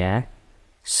babak ya,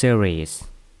 series,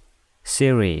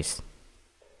 series.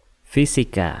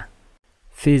 Fisika,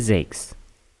 physics,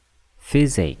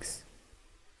 physics.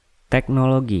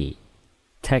 Teknologi,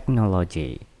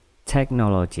 technology,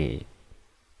 technology.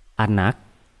 Anak,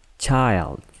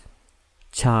 child,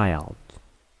 child.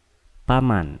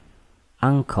 Paman,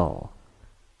 uncle,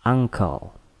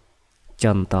 uncle.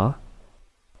 Contoh,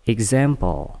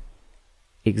 example,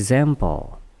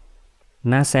 example,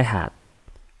 nasihat,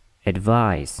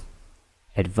 advice,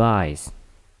 advice,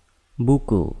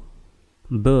 buku,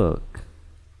 book,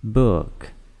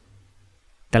 book,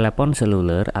 telepon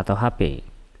seluler atau HP,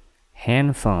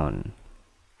 handphone,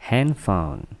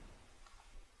 handphone,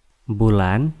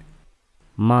 bulan,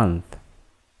 month,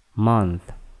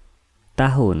 month,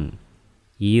 tahun,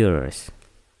 years,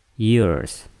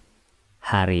 years,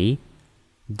 hari,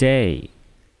 day,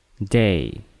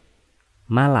 day,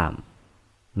 malam,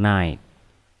 night,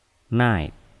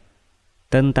 night,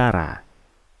 tentara,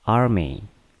 army,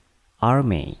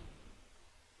 army,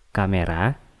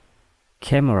 kamera,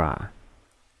 camera,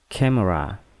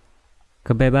 camera,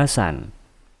 kebebasan,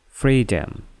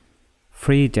 freedom,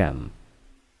 freedom,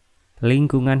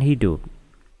 lingkungan hidup,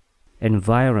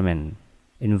 environment,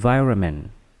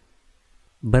 environment,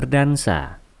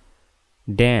 berdansa,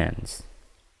 dance,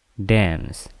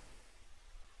 dance,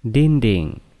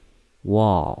 dinding,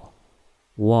 wall,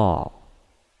 wall,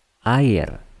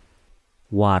 air,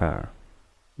 water,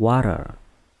 water,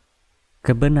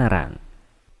 kebenaran,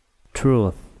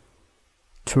 truth,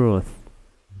 truth,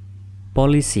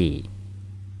 polisi,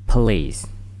 police,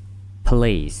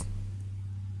 police,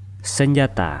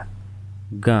 senjata,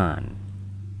 gun,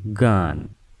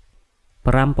 gun,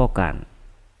 perampokan,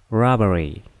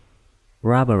 robbery,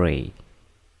 robbery,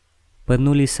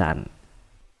 penulisan,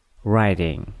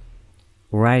 writing,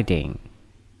 writing,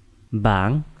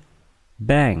 bank,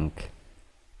 bank,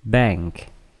 bank,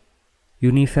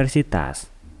 universitas,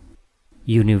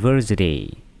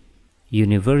 university,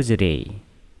 university,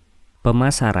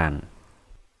 pemasaran,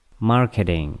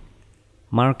 marketing,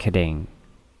 marketing,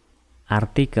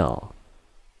 artikel,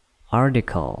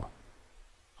 article,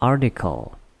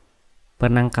 article,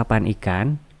 penangkapan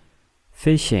ikan,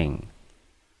 fishing,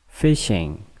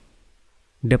 fishing,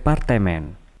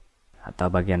 departemen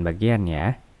atau bagian-bagian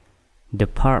ya,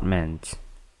 department,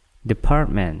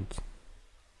 department,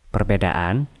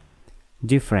 perbedaan,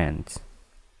 difference,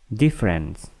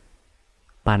 difference,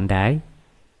 pandai,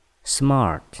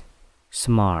 smart,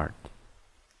 smart,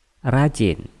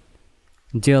 rajin,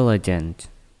 diligent,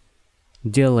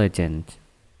 diligent,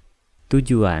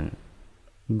 tujuan,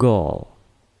 goal,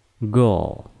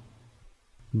 goal,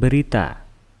 berita,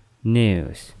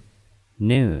 news,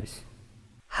 news,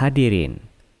 hadirin,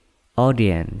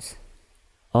 audience,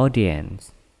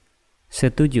 audience,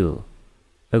 setuju,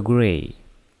 agree,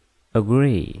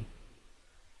 agree,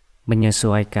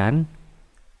 menyesuaikan,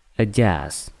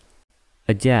 adjust,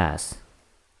 adjust,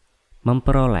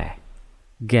 memperoleh,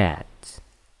 get,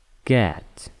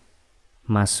 get,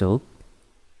 masuk,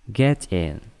 get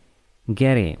in,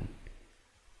 get in,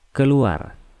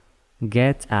 keluar,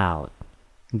 get out,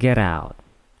 get out,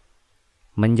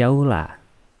 menjauhlah,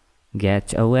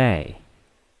 get away,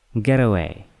 get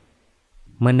away,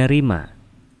 menerima,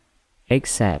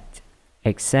 accept,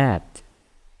 accept,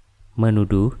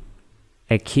 menuduh,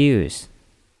 accuse,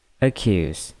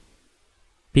 accuse,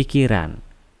 pikiran,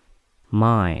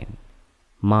 mind,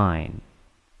 mind,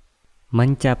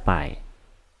 mencapai,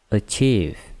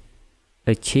 achieve,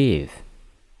 achieve,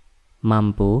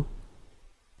 mampu,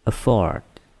 afford,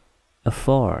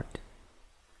 afford,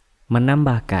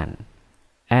 menambahkan,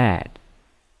 add,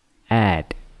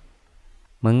 add,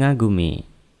 mengagumi,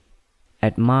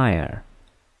 admire,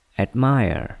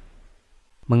 admire,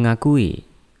 mengakui,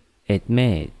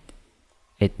 admit,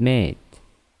 admit,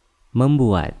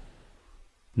 membuat,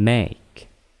 make,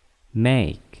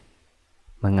 make,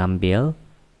 mengambil,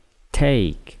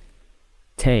 take,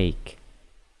 take,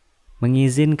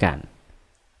 mengizinkan,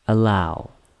 allow,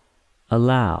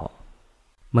 allow,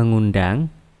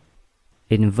 mengundang,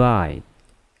 invite,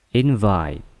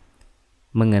 invite,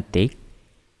 mengetik,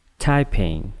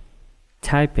 typing,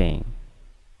 typing,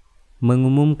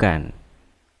 mengumumkan,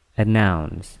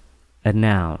 announce,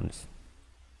 announce,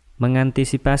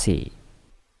 mengantisipasi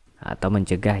atau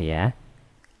mencegah ya,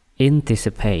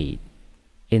 anticipate,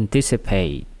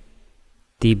 anticipate,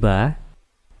 tiba,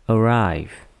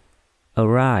 arrive,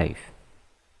 arrive,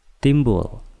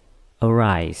 timbul,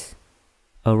 arise,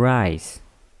 arise,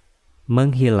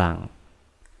 menghilang,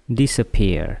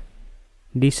 disappear,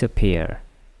 disappear,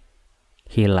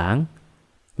 hilang,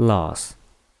 loss,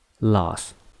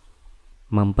 loss,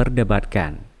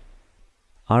 memperdebatkan,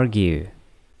 argue,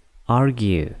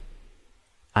 argue,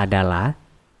 adalah,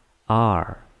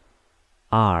 are,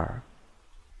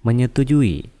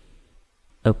 menyetujui,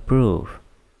 approve,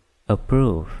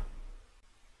 approve,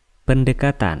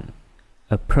 pendekatan,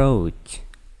 approach,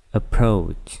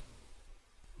 approach,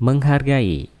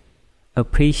 menghargai,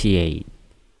 appreciate,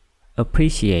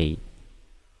 appreciate,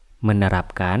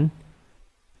 menerapkan,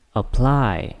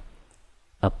 apply,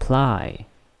 apply,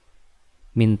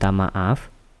 minta maaf,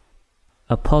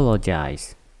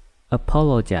 apologize,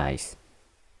 apologize.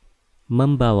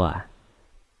 Membawa,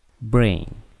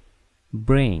 bring,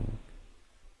 bring.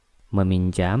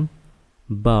 Meminjam,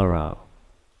 borrow,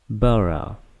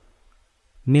 borrow.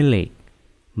 Milik,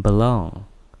 belong,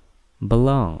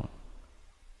 belong.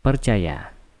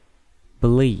 Percaya,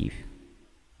 believe,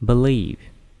 believe.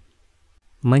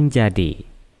 Menjadi,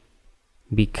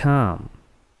 become,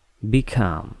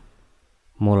 become.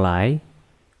 Mulai,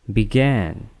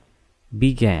 began,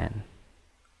 began.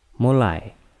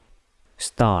 Mulai,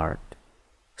 start,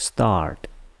 start.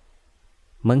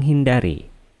 Menghindari,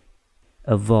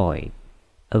 avoid,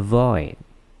 avoid.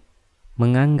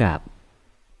 Menganggap,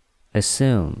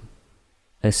 assume,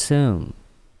 assume.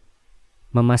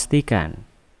 Memastikan,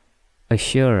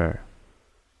 assure,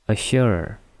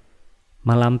 assure.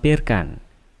 Melampirkan,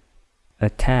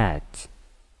 attach,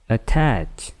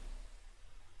 attach.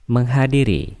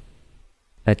 Menghadiri,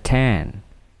 attend,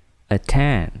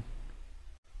 attend.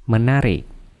 Menarik,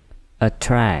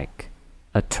 attract,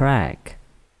 attract.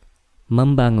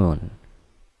 Membangun,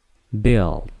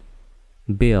 build,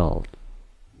 build.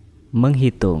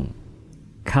 Menghitung,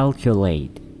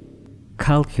 calculate,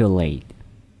 calculate.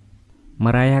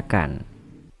 Merayakan,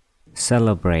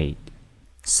 celebrate,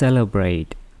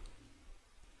 celebrate.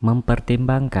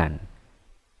 Mempertimbangkan,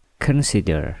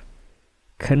 consider,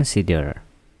 consider.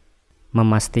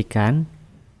 Memastikan,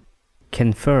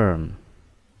 confirm,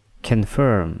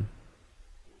 confirm.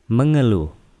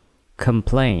 Mengeluh,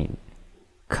 complain,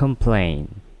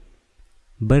 complain.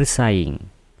 Bersaing,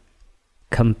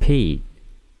 compete,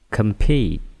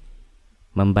 compete.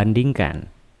 Membandingkan,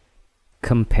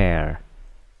 compare,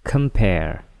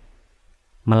 compare.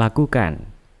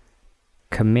 Melakukan,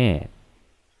 commit,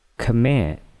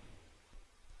 commit.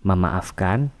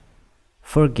 Memaafkan,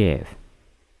 forgive,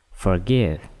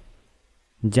 forgive.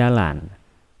 Jalan,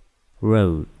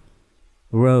 road,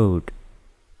 road.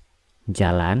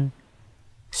 Jalan,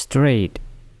 straight,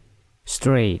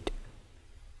 straight.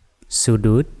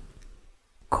 Sudut,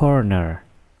 corner,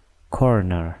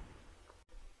 corner.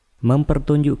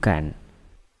 Mempertunjukkan,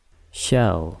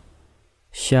 show,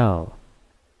 show.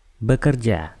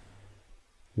 Bekerja,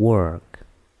 work,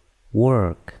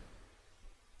 work.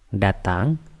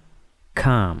 Datang,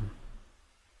 come,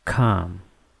 come.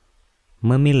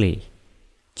 Memilih,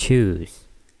 choose,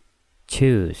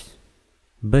 choose.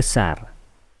 Besar,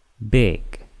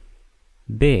 big,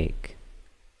 big.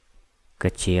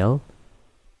 Kecil,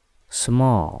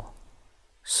 small,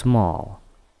 small.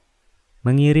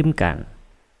 Mengirimkan,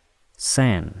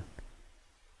 send,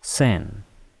 send.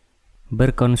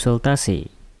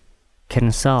 Berkonsultasi,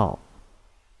 consult,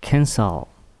 consult.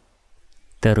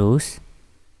 Terus,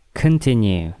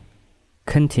 continue,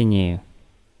 continue.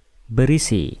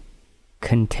 Berisi,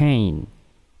 contain,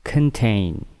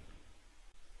 contain.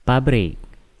 Pabrik,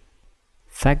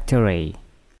 factory,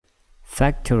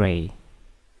 factory.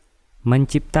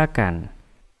 Menciptakan,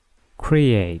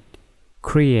 create,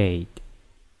 create.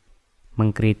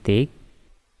 Mengkritik,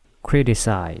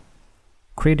 criticize,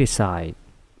 criticize.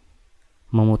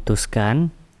 Memutuskan,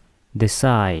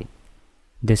 decide,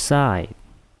 decide.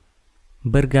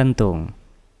 Bergantung,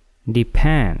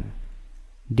 depend,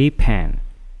 depend.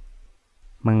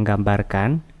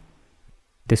 Menggambarkan,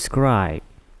 describe,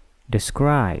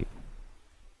 describe.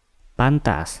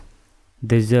 Pantas,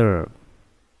 deserve,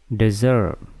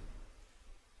 deserve.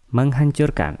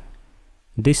 Menghancurkan,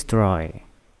 destroy,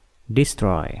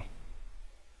 destroy.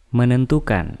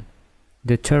 Menentukan,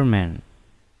 determine,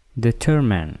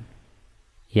 determine.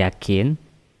 Yakin,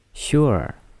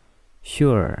 sure,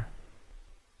 sure.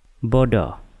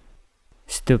 Bodoh,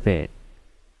 stupid,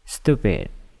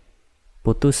 stupid.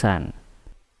 Putusan,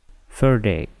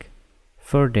 verdict,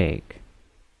 verdict.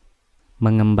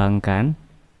 Mengembangkan,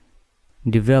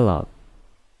 develop,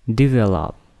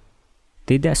 develop.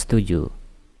 Tidak setuju,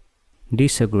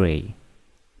 disagree,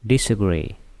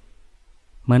 disagree.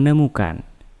 Menemukan,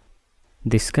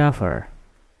 discover,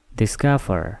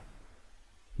 discover,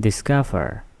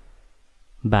 discover.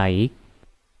 Baik,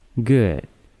 good,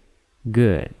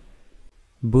 good.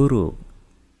 Buruk,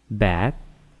 bad,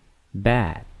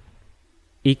 bad.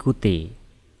 Ikuti,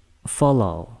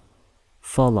 follow,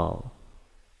 follow.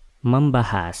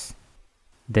 Membahas,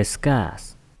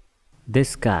 discuss,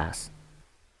 discuss.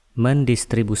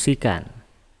 Mendistribusikan,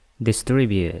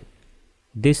 distribute,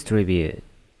 distribute.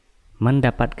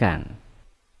 Mendapatkan,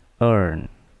 earn,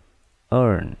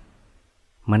 earn.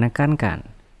 Menekankan,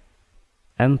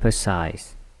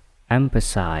 emphasize,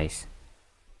 emphasize.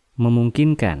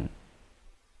 Memungkinkan,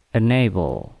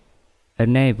 enable,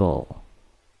 enable.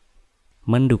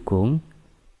 Mendukung,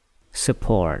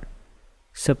 support,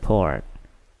 support.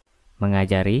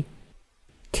 mengajari,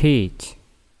 teach,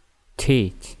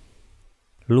 teach,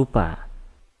 lupa,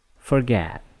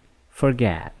 forget,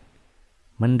 forget,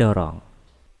 mendorong,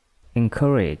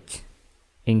 encourage,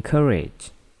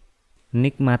 encourage,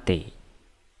 nikmati,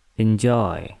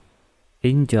 enjoy,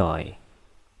 enjoy,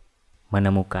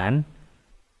 menemukan,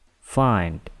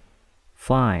 find,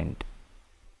 find,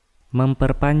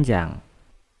 memperpanjang,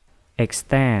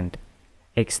 extend,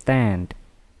 extend,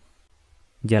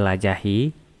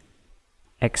 jelajahi,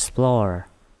 explore,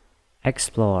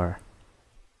 explore,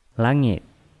 langit,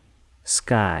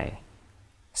 sky,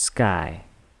 sky,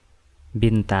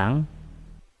 bintang,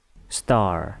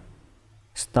 star,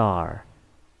 star,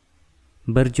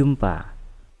 berjumpa,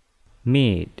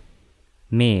 meet,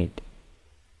 meet,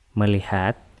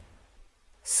 melihat,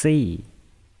 see,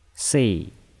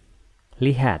 see,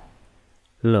 lihat,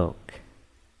 look,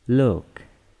 look,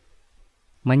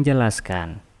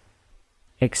 menjelaskan,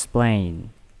 explain,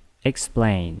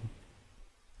 explain,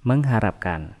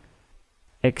 mengharapkan,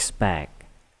 expect,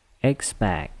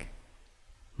 expect,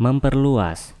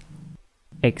 memperluas,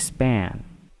 expand,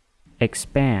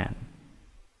 expand,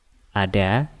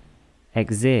 ada,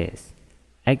 exist,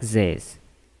 exist,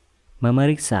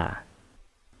 memeriksa,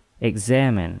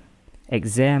 examine,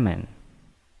 examine,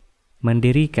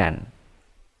 mendirikan,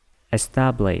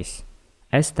 establish,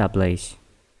 establish,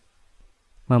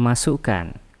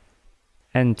 memasukkan,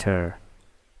 enter,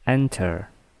 enter,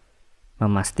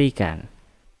 memastikan,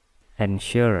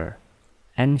 ensure,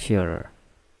 ensure,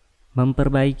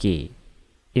 memperbaiki,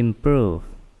 improve,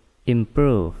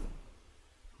 improve,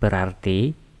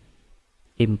 berarti,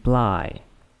 imply,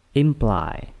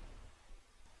 imply,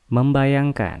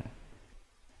 membayangkan,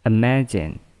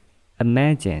 imagine,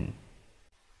 imagine,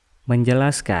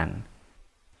 menjelaskan,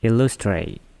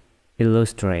 illustrate,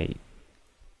 illustrate,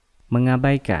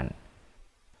 mengabaikan,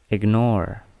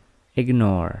 ignore,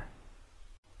 ignore,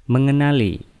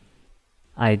 mengenali,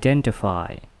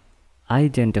 identify,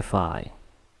 identify,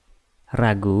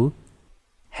 ragu,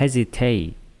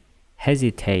 hesitate,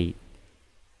 hesitate,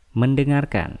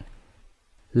 mendengarkan,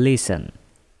 listen,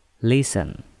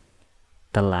 listen,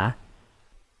 telah,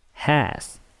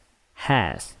 has,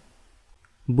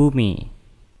 bumi,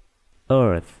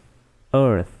 earth,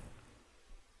 earth,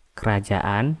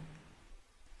 kerajaan,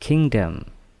 kingdom,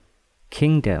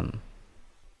 kingdom,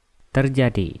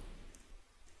 terjadi,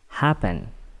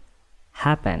 happen,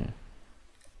 happen,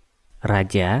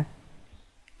 raja,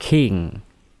 king,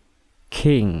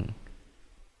 king,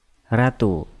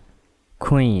 ratu,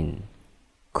 queen,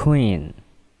 queen,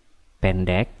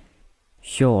 pendek,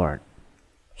 short,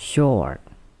 short,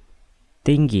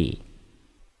 tinggi,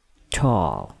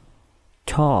 tall,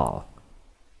 tall,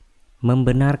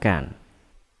 membenarkan,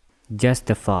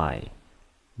 justify,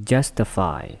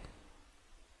 justify,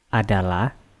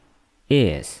 adalah,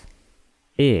 is,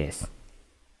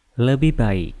 lebih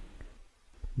baik,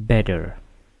 better,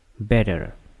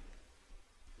 better,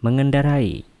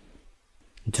 mengendarai,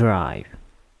 drive,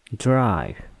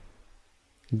 drive,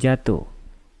 jatuh,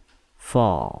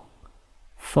 fall,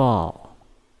 fall,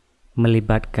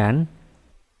 melibatkan,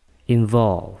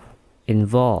 involve,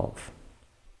 involve,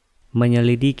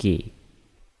 menyelidiki,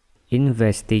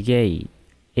 investigate,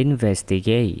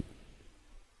 investigate,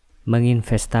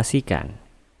 menginvestasikan,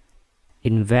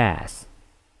 invest,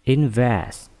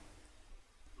 invest,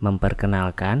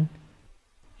 memperkenalkan,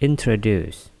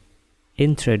 introduce,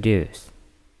 introduce,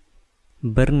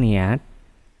 berniat,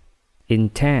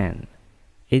 intend,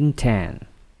 intend,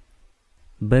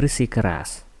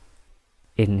 bersikeras,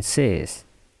 insist,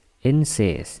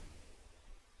 insist,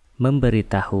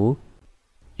 memberitahu,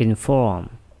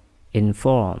 inform,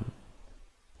 inform,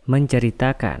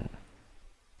 menceritakan,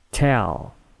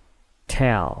 tell,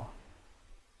 tell,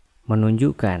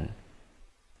 menunjukkan,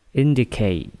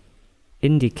 indicate,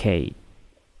 indicate,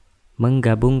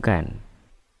 menggabungkan,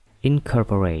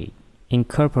 incorporate,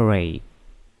 incorporate,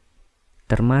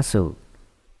 termasuk,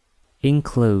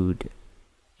 include,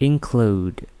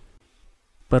 include,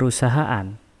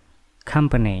 perusahaan,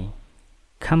 company,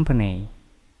 company,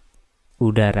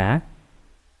 udara,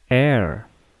 air,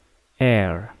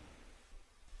 air,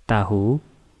 tahu,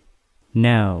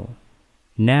 know,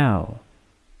 know,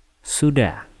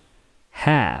 sudah,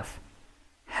 have,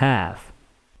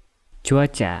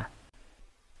 cuaca,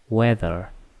 weather,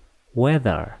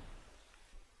 weather,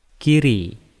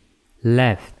 kiri,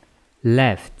 left,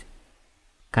 left,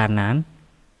 kanan,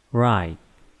 right,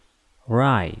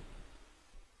 right,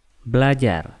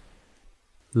 belajar,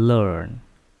 learn,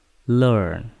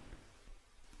 learn,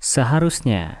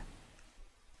 seharusnya,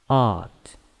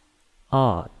 ought,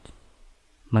 ought,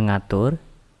 mengatur,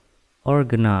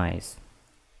 organize,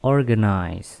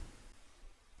 organize,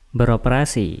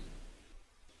 beroperasi,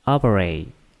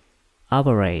 operate,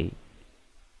 operate,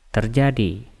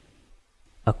 terjadi,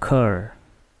 occur,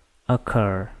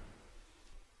 occur,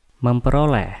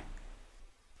 memperoleh,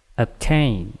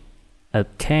 obtain,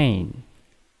 obtain,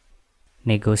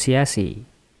 negosiasi,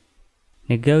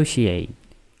 negotiate,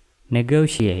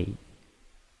 negotiate,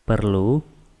 perlu,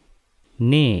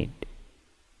 need,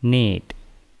 need,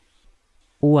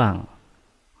 uang,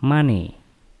 money,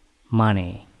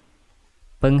 money,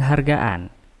 penghargaan,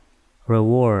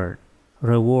 reward,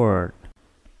 reward,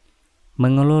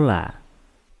 mengelola,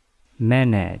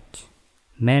 manage,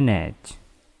 manage,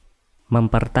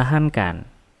 mempertahankan,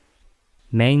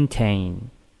 maintain,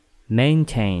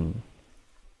 maintain,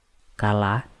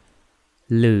 kalah,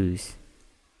 lose,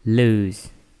 lose,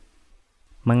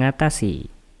 mengatasi,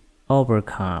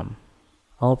 overcome,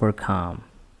 overcome,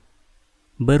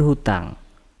 berhutang,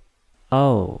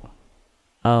 owe,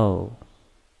 owe,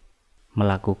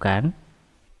 melakukan,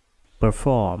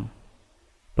 perform,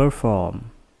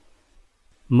 perform,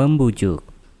 membujuk,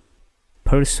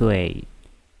 persuade,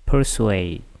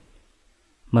 persuade,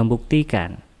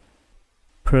 membuktikan,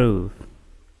 prove,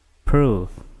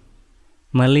 prove,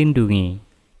 melindungi,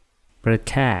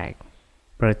 protect,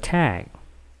 protect,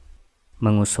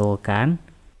 mengusulkan,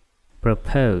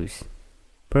 propose,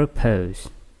 propose,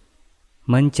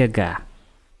 mencegah,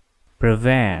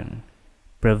 prevent,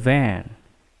 prevent,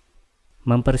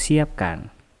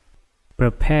 mempersiapkan,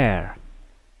 prepare,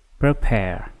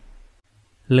 prepare,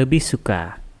 lebih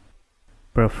suka,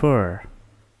 prefer,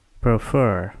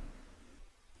 prefer,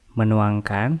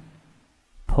 menuangkan,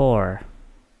 pour,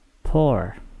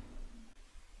 pour,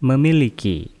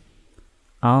 memiliki,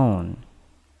 own,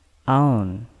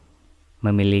 own,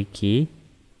 memiliki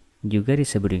juga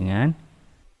disebut dengan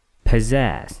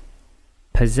possess,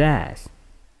 possess,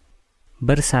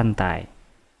 bersantai,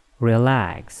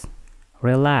 relax,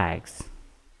 relax,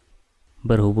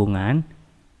 berhubungan,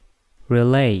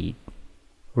 relate,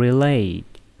 relate,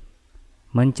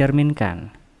 mencerminkan,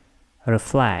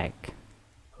 reflect,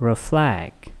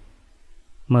 reflect,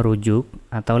 merujuk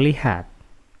atau lihat,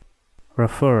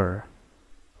 refer,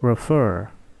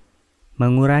 refer,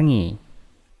 mengurangi,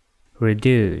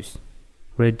 reduce,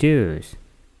 reduce,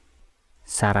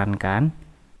 sarankan,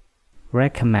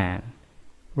 recommend,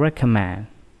 recommend,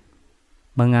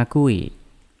 mengakui,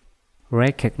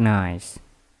 recognize,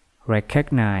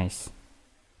 recognize,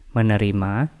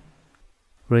 menerima,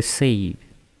 receive,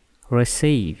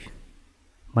 receive,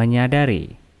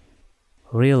 menyadari,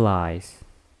 realize,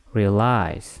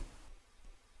 realize,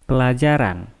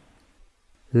 pelajaran,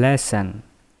 lesson,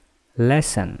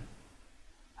 lesson,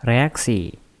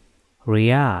 reaksi,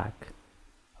 react,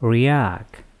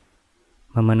 react,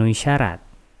 memenuhi syarat,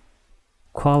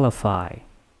 qualify,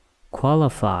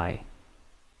 qualify,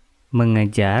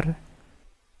 mengejar,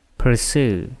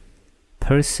 pursue,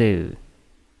 pursue,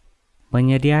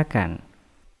 menyediakan,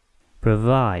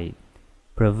 provide,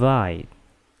 provide,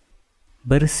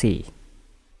 bersih,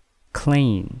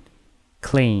 clean,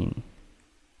 clean,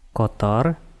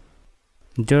 kotor,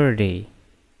 dirty,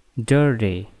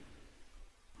 dirty,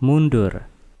 mundur,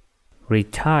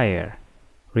 retire,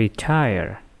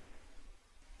 retire,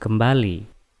 kembali,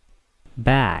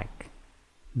 back,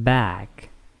 back,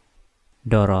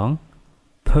 dorong,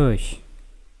 push,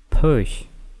 push,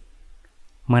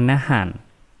 menahan,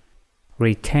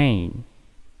 retain,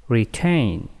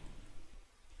 retain,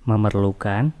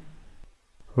 memerlukan,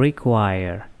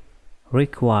 require,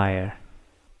 require,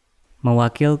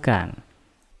 mewakilkan,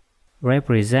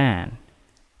 represent,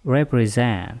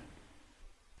 represent,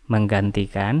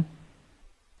 menggantikan,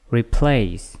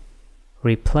 replace,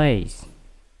 replace,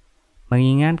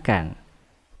 mengingatkan,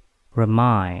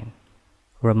 remind,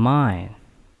 remind,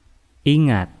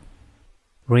 ingat,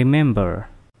 remember,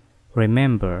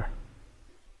 remember,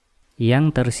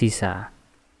 yang tersisa,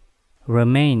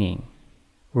 remaining,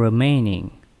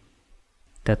 remaining,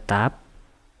 tetap,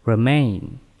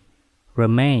 remain,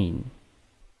 remain,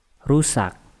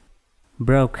 rusak,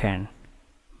 broken,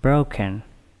 broken,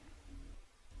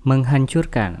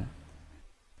 menghancurkan,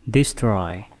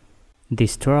 destroy,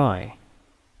 destroy,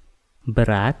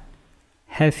 berat,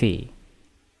 heavy,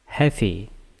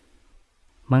 heavy,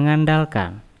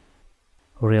 mengandalkan,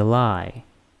 rely,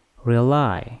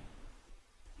 rely,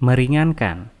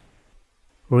 meringankan,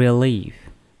 relief,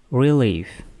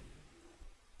 relief,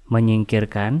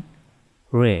 menyingkirkan,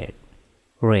 rid,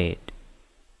 rid,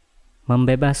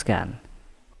 membebaskan,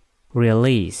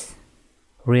 release,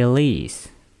 release,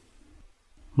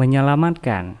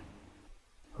 menyelamatkan,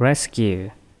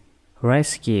 rescue,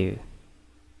 rescue,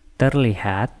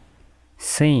 terlihat,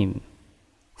 seem,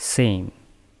 seem,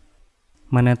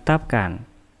 menetapkan,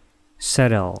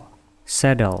 settle,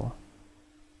 settle.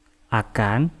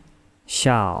 Akan,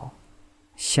 shall,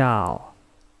 shall.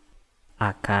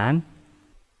 Akan,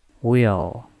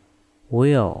 will,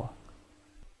 will.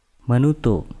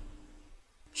 Menutup,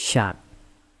 shut,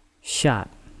 shut.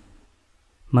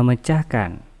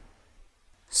 Memecahkan,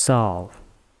 solve,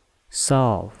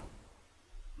 solve.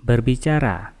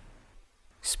 Berbicara,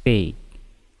 speak,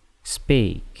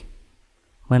 speak.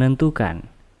 Menentukan,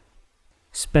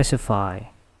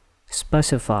 specify,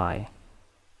 specify.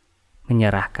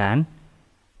 Menyerahkan,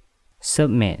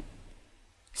 submit,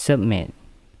 submit.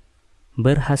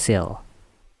 Berhasil,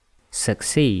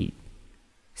 succeed,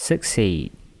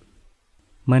 succeed.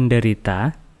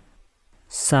 Menderita,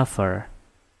 suffer,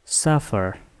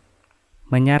 suffer.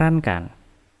 Menyarankan,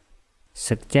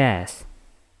 suggest,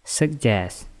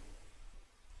 suggest.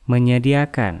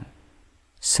 Menyediakan,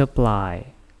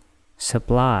 supply,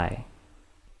 supply.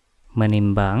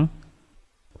 Menimbang,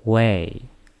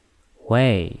 weigh,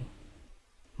 weigh.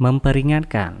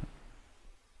 Memperingatkan,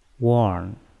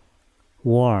 warn,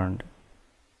 warned.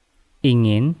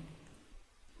 Ingin,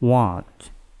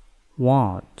 want,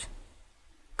 want.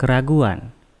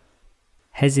 Keraguan,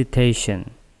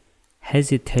 hesitation,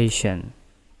 hesitation.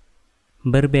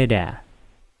 Berbeda,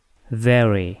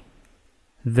 very,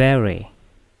 very.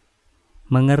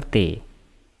 Mengerti,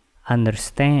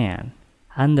 understand,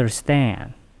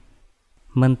 understand.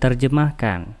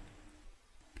 Menterjemahkan,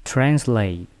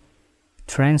 translate,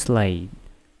 translate.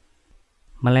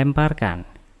 Melemparkan,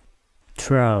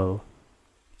 throw,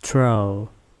 throw.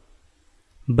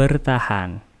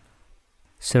 Bertahan,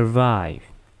 survive,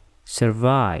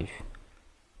 survive.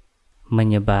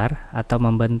 Menyebar atau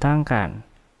membentangkan,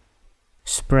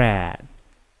 spread,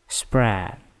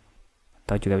 spread.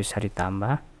 Atau juga bisa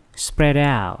ditambah, spread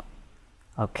out.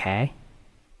 Oke.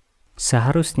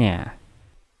 Seharusnya,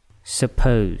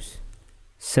 suppose,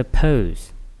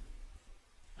 suppose.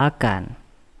 Akan,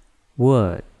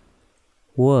 would,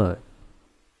 would.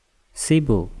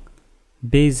 Sibuk,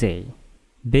 busy,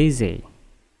 busy.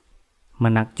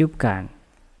 Menakjubkan,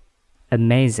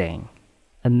 amazing,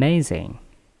 amazing.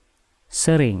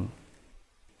 Sering,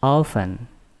 often,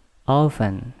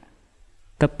 often.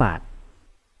 Tepat,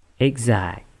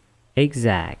 exact,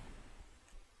 exact.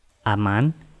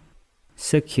 Aman,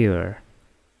 secure,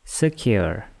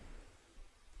 secure.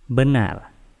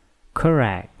 Benar,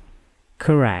 correct,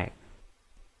 correct.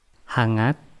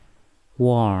 Hangat,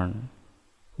 warm,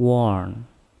 warm.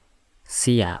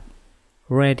 Siap,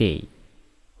 ready,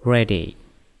 ready.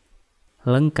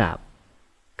 Lengkap,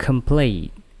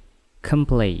 complete,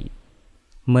 complete.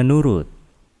 Menurut,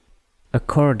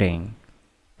 according,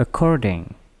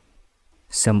 according.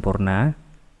 Sempurna,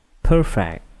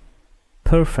 perfect,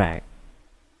 perfect.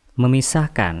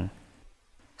 Memisahkan,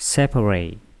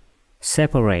 separate,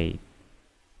 separate.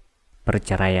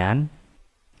 Perceraian,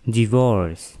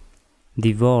 divorce,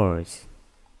 divorce.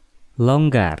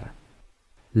 Longgar,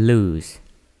 loose,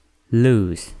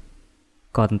 loose.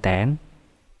 Konten,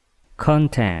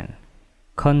 content,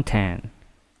 content.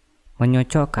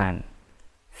 Menyocokkan,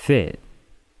 fit,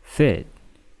 fit.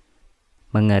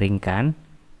 Mengeringkan,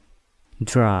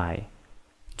 dry,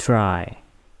 dry.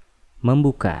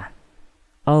 Membuka,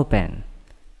 open,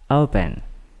 open.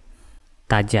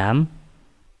 Tajam,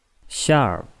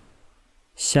 sharp,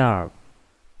 sharp.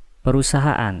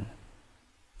 Perusahaan,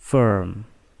 firm,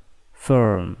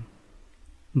 firm.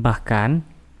 Bahkan,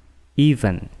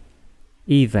 even,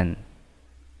 even.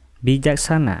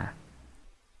 Bijaksana,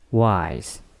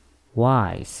 wise,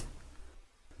 wise.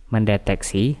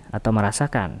 Mendeteksi atau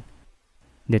merasakan,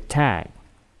 detect,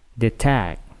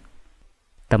 detect.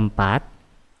 Tempat,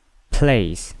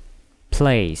 place,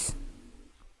 place.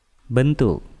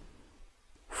 Bentuk,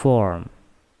 form,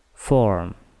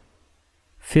 form.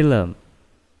 Film,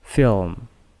 film,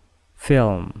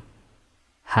 film.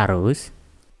 Harus,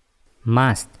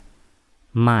 must,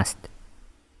 must.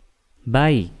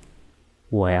 Baik,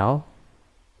 well,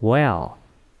 well.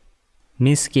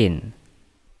 Miskin,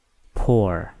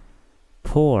 poor,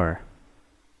 poor.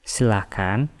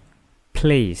 Silakan,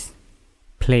 please,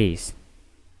 please.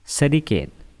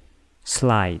 Sedikit,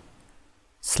 slight,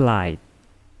 slight.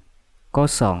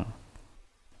 Kosong,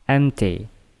 empty,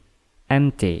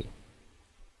 empty.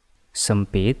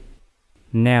 Sempit,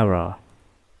 narrow,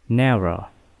 narrow.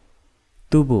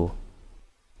 Tubuh,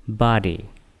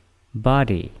 body,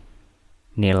 body.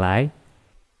 Nilai,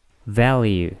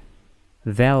 value,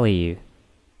 value.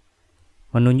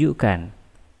 Menunjukkan,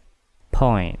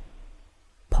 point,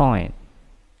 point.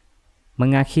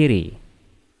 Mengakhiri,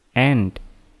 end,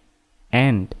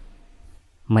 end.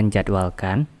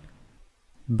 Menjadwalkan,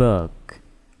 book,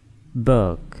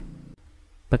 book.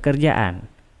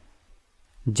 Pekerjaan,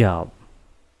 job,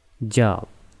 job.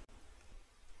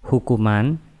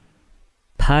 Hukuman,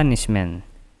 punishment,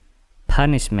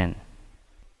 punishment.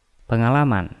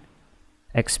 Pengalaman,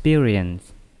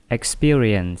 experience,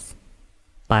 experience.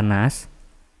 Panas,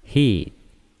 heat,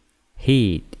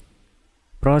 heat.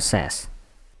 Proses,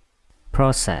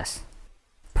 process,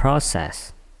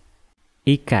 process.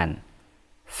 Ikan,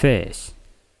 fish,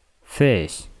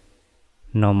 fish.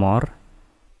 Nomor,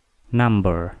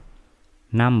 number,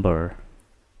 number.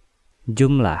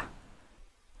 Jumlah,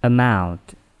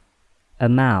 amount,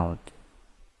 amount.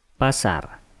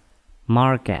 Pasar,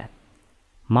 market,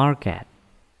 market.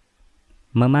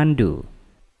 Memandu,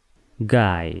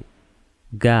 guide,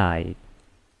 guide.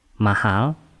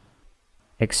 Mahal,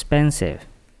 expensive,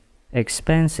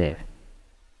 expensive.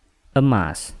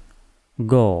 Emas,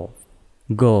 gold,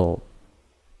 gold.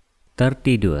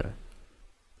 Tertidur,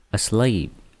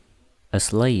 asleep,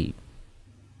 asleep.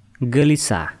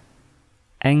 Gelisah,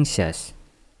 anxious,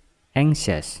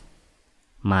 anxious.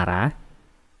 Marah,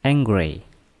 angry,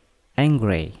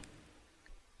 angry.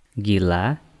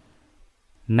 Gila,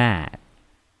 mad,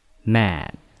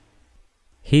 mad.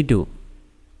 Hidup,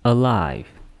 alive,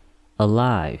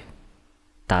 alive.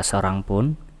 Tak seorang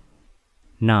pun,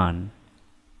 none,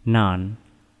 none.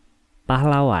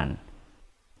 Pahlawan,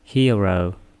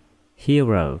 hero,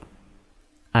 hero.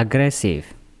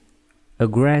 Agresif,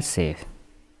 aggressive,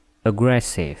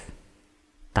 aggressive.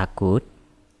 Takut,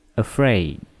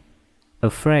 afraid,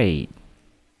 afraid.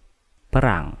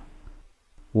 Perang,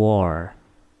 war,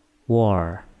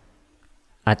 war.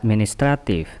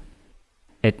 Administratif,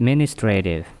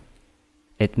 administrative,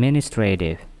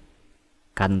 administrative.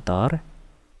 Kantor,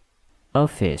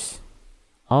 office,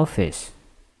 office.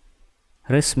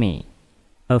 Resmi,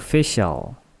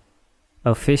 official,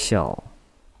 official.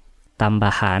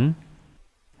 Tambahan,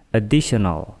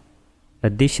 additional,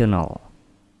 additional.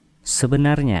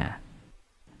 Sebenarnya,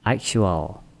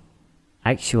 actual,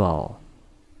 actual.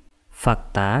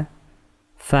 Fakta,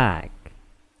 fact,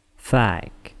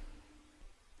 fact.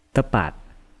 Tepat,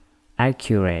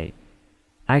 accurate,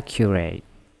 accurate.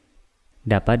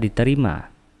 Dapat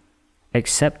diterima,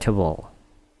 acceptable,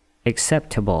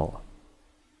 acceptable.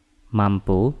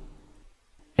 Mampu,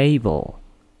 able,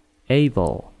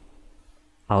 able.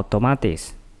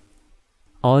 Otomatis,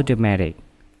 automatic,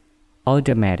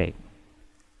 automatic.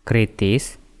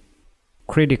 Kritis,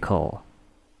 critical,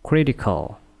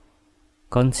 critical.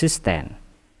 Konsisten,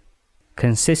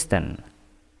 consistent,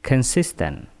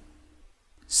 consistent.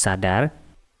 Sadar,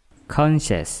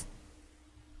 conscious,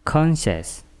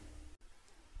 conscious.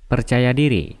 Percaya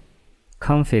diri,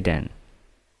 confident,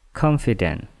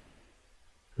 confident.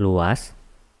 Luas,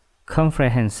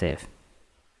 comprehensive,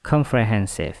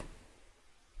 comprehensive.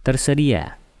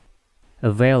 Tersedia,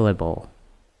 available,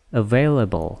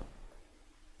 available.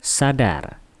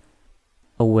 Sadar,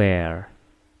 aware,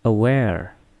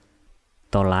 aware.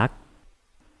 Tolak,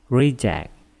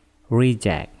 reject,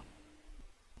 reject.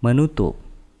 Menutup,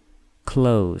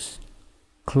 close,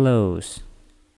 close.